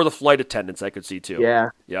of them, or the flight attendants, I could see too. Yeah.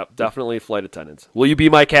 Yep, definitely flight attendants. Will you be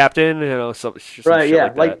my captain? Some right.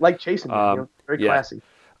 Yeah, like chasing. Very classy.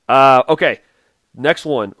 Okay. Next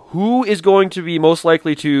one. Who is going to be most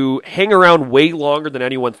likely to hang around way longer than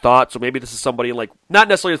anyone thought? So maybe this is somebody in like, not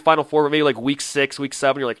necessarily the Final Four, but maybe like week 6, week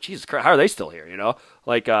 7. You're like, Jesus Christ, how are they still here?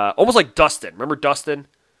 Like almost like Dustin. Remember Dustin?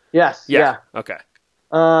 Yes. Yeah. Okay.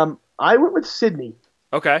 I went with Sydney.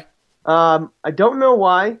 Okay. I don't know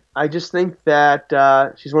why. I just think that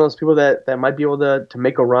she's one of those people that might be able to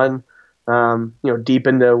make a run, deep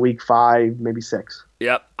into week 5, maybe 6.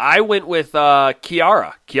 Yep. I went with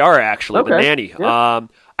Kiara. Kiara, actually, the nanny. Yeah.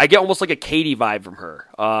 I get almost like a Katie vibe from her.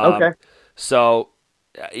 Okay. So,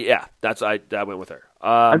 yeah, I went with her.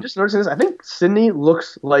 I'm just noticing this. I think Sydney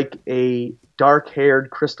looks like a dark-haired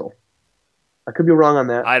Crystal. I could be wrong on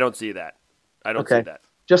that. I don't see that. See that.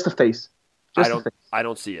 Just the face. I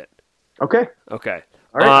don't see it. Okay. All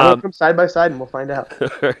right. I'll put them side by side, and we'll find out.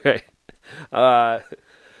 All right.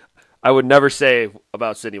 I would never say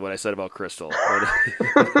about Sydney what I said about Crystal.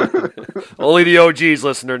 Only the OGs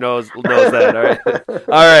listener knows that. All right.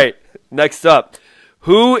 All right. Next up,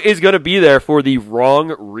 who is going to be there for the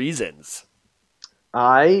wrong reasons?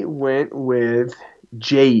 I went with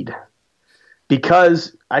Jade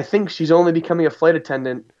because I think she's only becoming a flight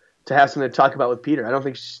attendant to have something to talk about with Peter. I don't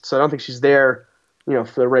think she's there, for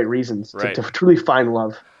the right reasons to truly find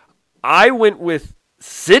love. I went with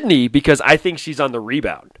Sydney because I think she's on the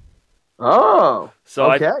rebound. Oh,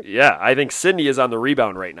 so okay. I think Sydney is on the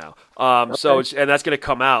rebound right now. Okay. So and that's going to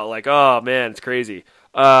come out like, oh man, it's crazy.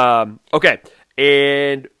 Okay,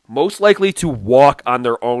 and most likely to walk on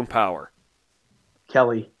their own power.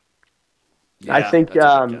 Kelly. Yeah, I think she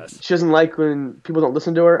doesn't like when people don't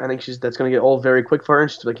listen to her. I think that's going to get old very quick for her.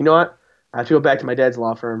 And she's like, you know what? I have to go back to my dad's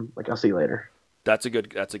law firm. Like, I'll see you later. That's a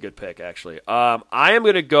good pick, actually. I am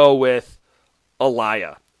going to go with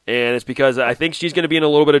Aliyah, and it's because I think she's going to be in a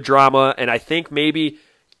little bit of drama, and I think maybe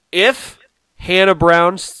if Hannah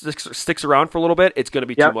Brown sticks around for a little bit, it's going to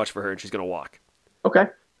be too much for her, and she's going to walk. Okay.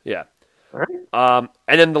 Yeah. All right.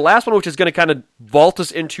 And then the last one, which is going to kind of vault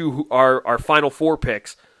us into our final four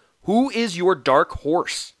picks. Who is your dark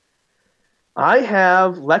horse? I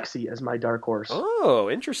have Lexi as my dark horse. Oh,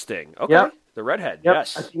 interesting. Okay. Yep. The redhead, yep.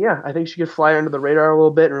 yes. I think she could fly under the radar a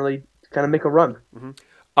little bit and really kind of make a run.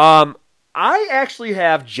 Mm-hmm. I actually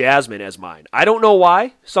have Jasmine as mine. I don't know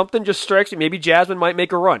why. Something just strikes me. Maybe Jasmine might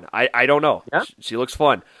make a run. I don't know. Yeah. She looks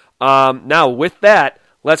fun. Now, with that,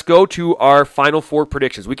 let's go to our final four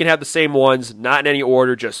predictions. We can have the same ones, not in any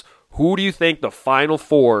order. Just who do you think the final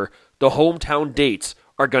four, the hometown dates,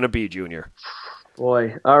 are going to be, Junior?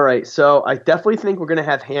 Boy. All right. So I definitely think we're going to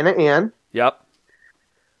have Hannah Ann. Yep.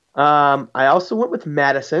 I also went with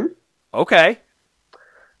Madison. Okay.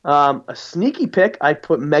 A sneaky pick, I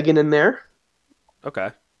put Megan in there.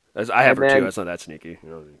 Okay. I have her too. That's not that sneaky.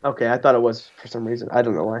 Okay, I thought it was for some reason. I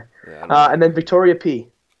don't know why. Yeah, and then Victoria P.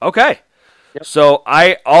 Okay. Yep. So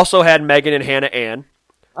I also had Megan and Hannah Ann.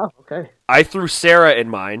 Oh, okay. I threw Sarah in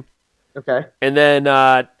mine. Okay. And then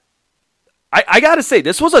I got to say,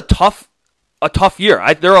 this was a tough year.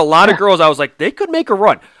 There are a lot of girls I was like, they could make a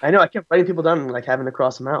run. I know. I kept writing people down and like having to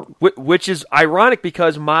cross them out. Which is ironic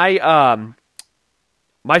because my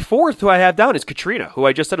fourth who I have down is Katrina, who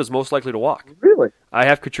I just said was most likely to walk. Really? I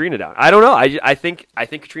have Katrina down. I don't know. I think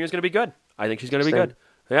Katrina's going to be good. I think she's going to be good.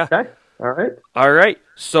 Yeah. Okay. All right.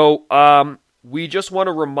 So we just want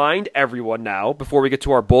to remind everyone now, before we get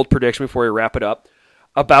to our bold prediction, before we wrap it up,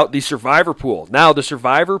 about the Survivor Pool. Now, the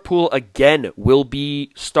Survivor Pool, again, will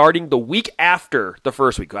be starting the week after the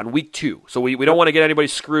first week, on week 2. So we don't want to get anybody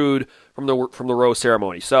screwed from the rose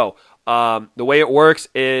ceremony. So the way it works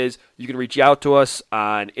is you can reach out to us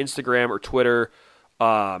on Instagram or Twitter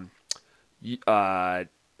at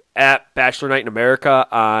Bachelor Night in America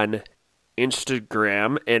on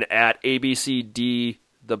Instagram and at ABCD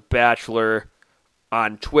The Bachelor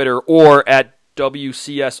on Twitter, or at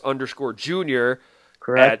WCS_Junior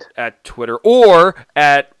at Twitter, or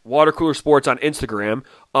at Water Cooler Sports on Instagram.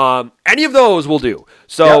 Any of those will do.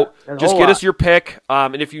 So just get us your pick.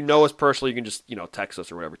 And if you know us personally, you can just text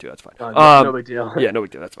us or whatever too. That's fine. No big deal. Yeah, no big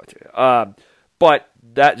deal. That's fine too. But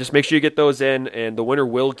that, just make sure you get those in, and the winner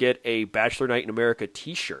will get a Bachelor Night in America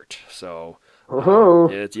T-shirt. So it's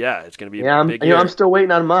going to be a big year. I'm still waiting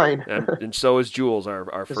on mine. and so is Jules, our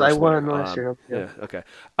first. Because I won last year. Yeah. Okay.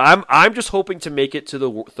 I'm just hoping to make it to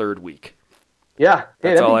the third week. Yeah,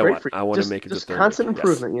 that's all I want. I want to make it to the third constant week.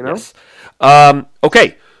 improvement, Yes.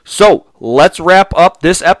 Okay, so let's wrap up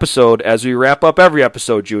this episode, as we wrap up every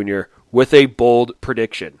episode, Junior, with a bold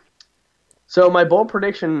prediction. So my bold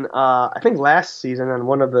prediction, I think last season on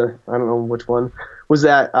one of the, I don't know which one, was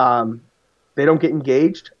that they don't get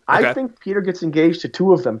engaged. Okay. I think Peter gets engaged to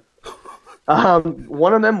 2 of them.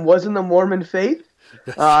 One of them was in the Mormon faith,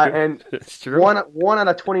 and That's true. One out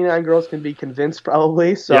of 29 girls can be convinced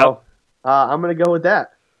probably. So. Yep. I'm going to go with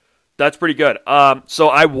that. That's pretty good. So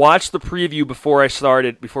I watched the preview before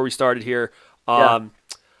we started here. And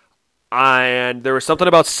there was something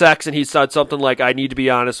about sex, and he said something like, I need to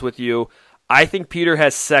be honest with you. I think Peter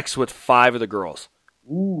has sex with 5 of the girls.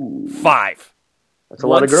 Ooh. 5. That's a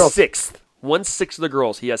lot of girls. 1/6 of the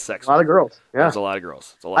girls he has sex with. A lot of girls. Yeah. That's a lot of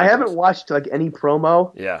girls. I haven't watched like any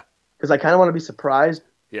promo. Yeah. Because I kind of want to be surprised.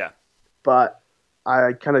 Yeah. But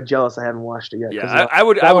I'm kind of jealous I haven't watched it yet. Yeah, I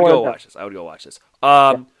would go watch this. I would go watch this.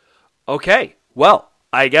 Okay, well,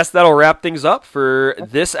 I guess that'll wrap things up for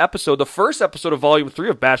this episode, the first episode of Volume 3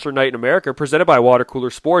 of Bachelor Night in America, presented by Water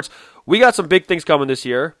Cooler Sports. We got some big things coming this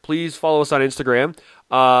year. Please follow us on Instagram.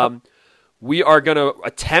 We are going to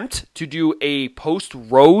attempt to do a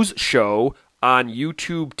post-Rose show on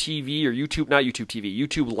YouTube TV or not YouTube TV,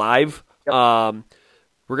 YouTube Live. Yep.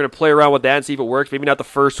 We're going to play around with that and see if it works. Maybe not the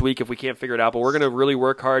first week if we can't figure it out, but we're going to really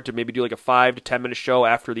work hard to maybe do like a 5 to 10 minute show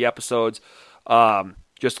after the episodes.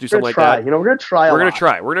 Just to do something like that. We're going to try a lot. We're going to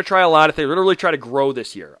try. We're going to try a lot of things. We're going to really try to grow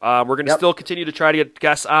this year. We're going to still continue to try to get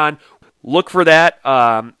guests on. Look for that.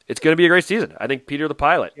 It's going to be a great season. I think Peter the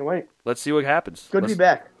Pilot. Can't wait. Let's see what happens. Good to be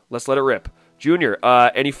back. Let's let it rip. Junior,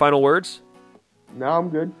 any final words? No, I'm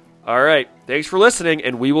good. All right. Thanks for listening,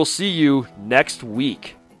 and we will see you next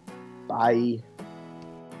week. Bye.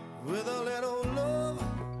 With a little love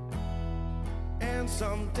and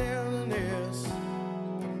some tenderness,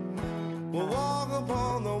 we'll walk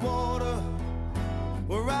upon the water,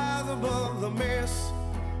 we'll rise above the mist.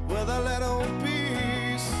 With a little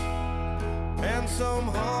peace and some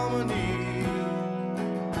harmony,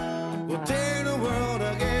 we'll take the world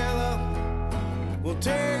together, we'll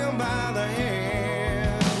take them by the hand.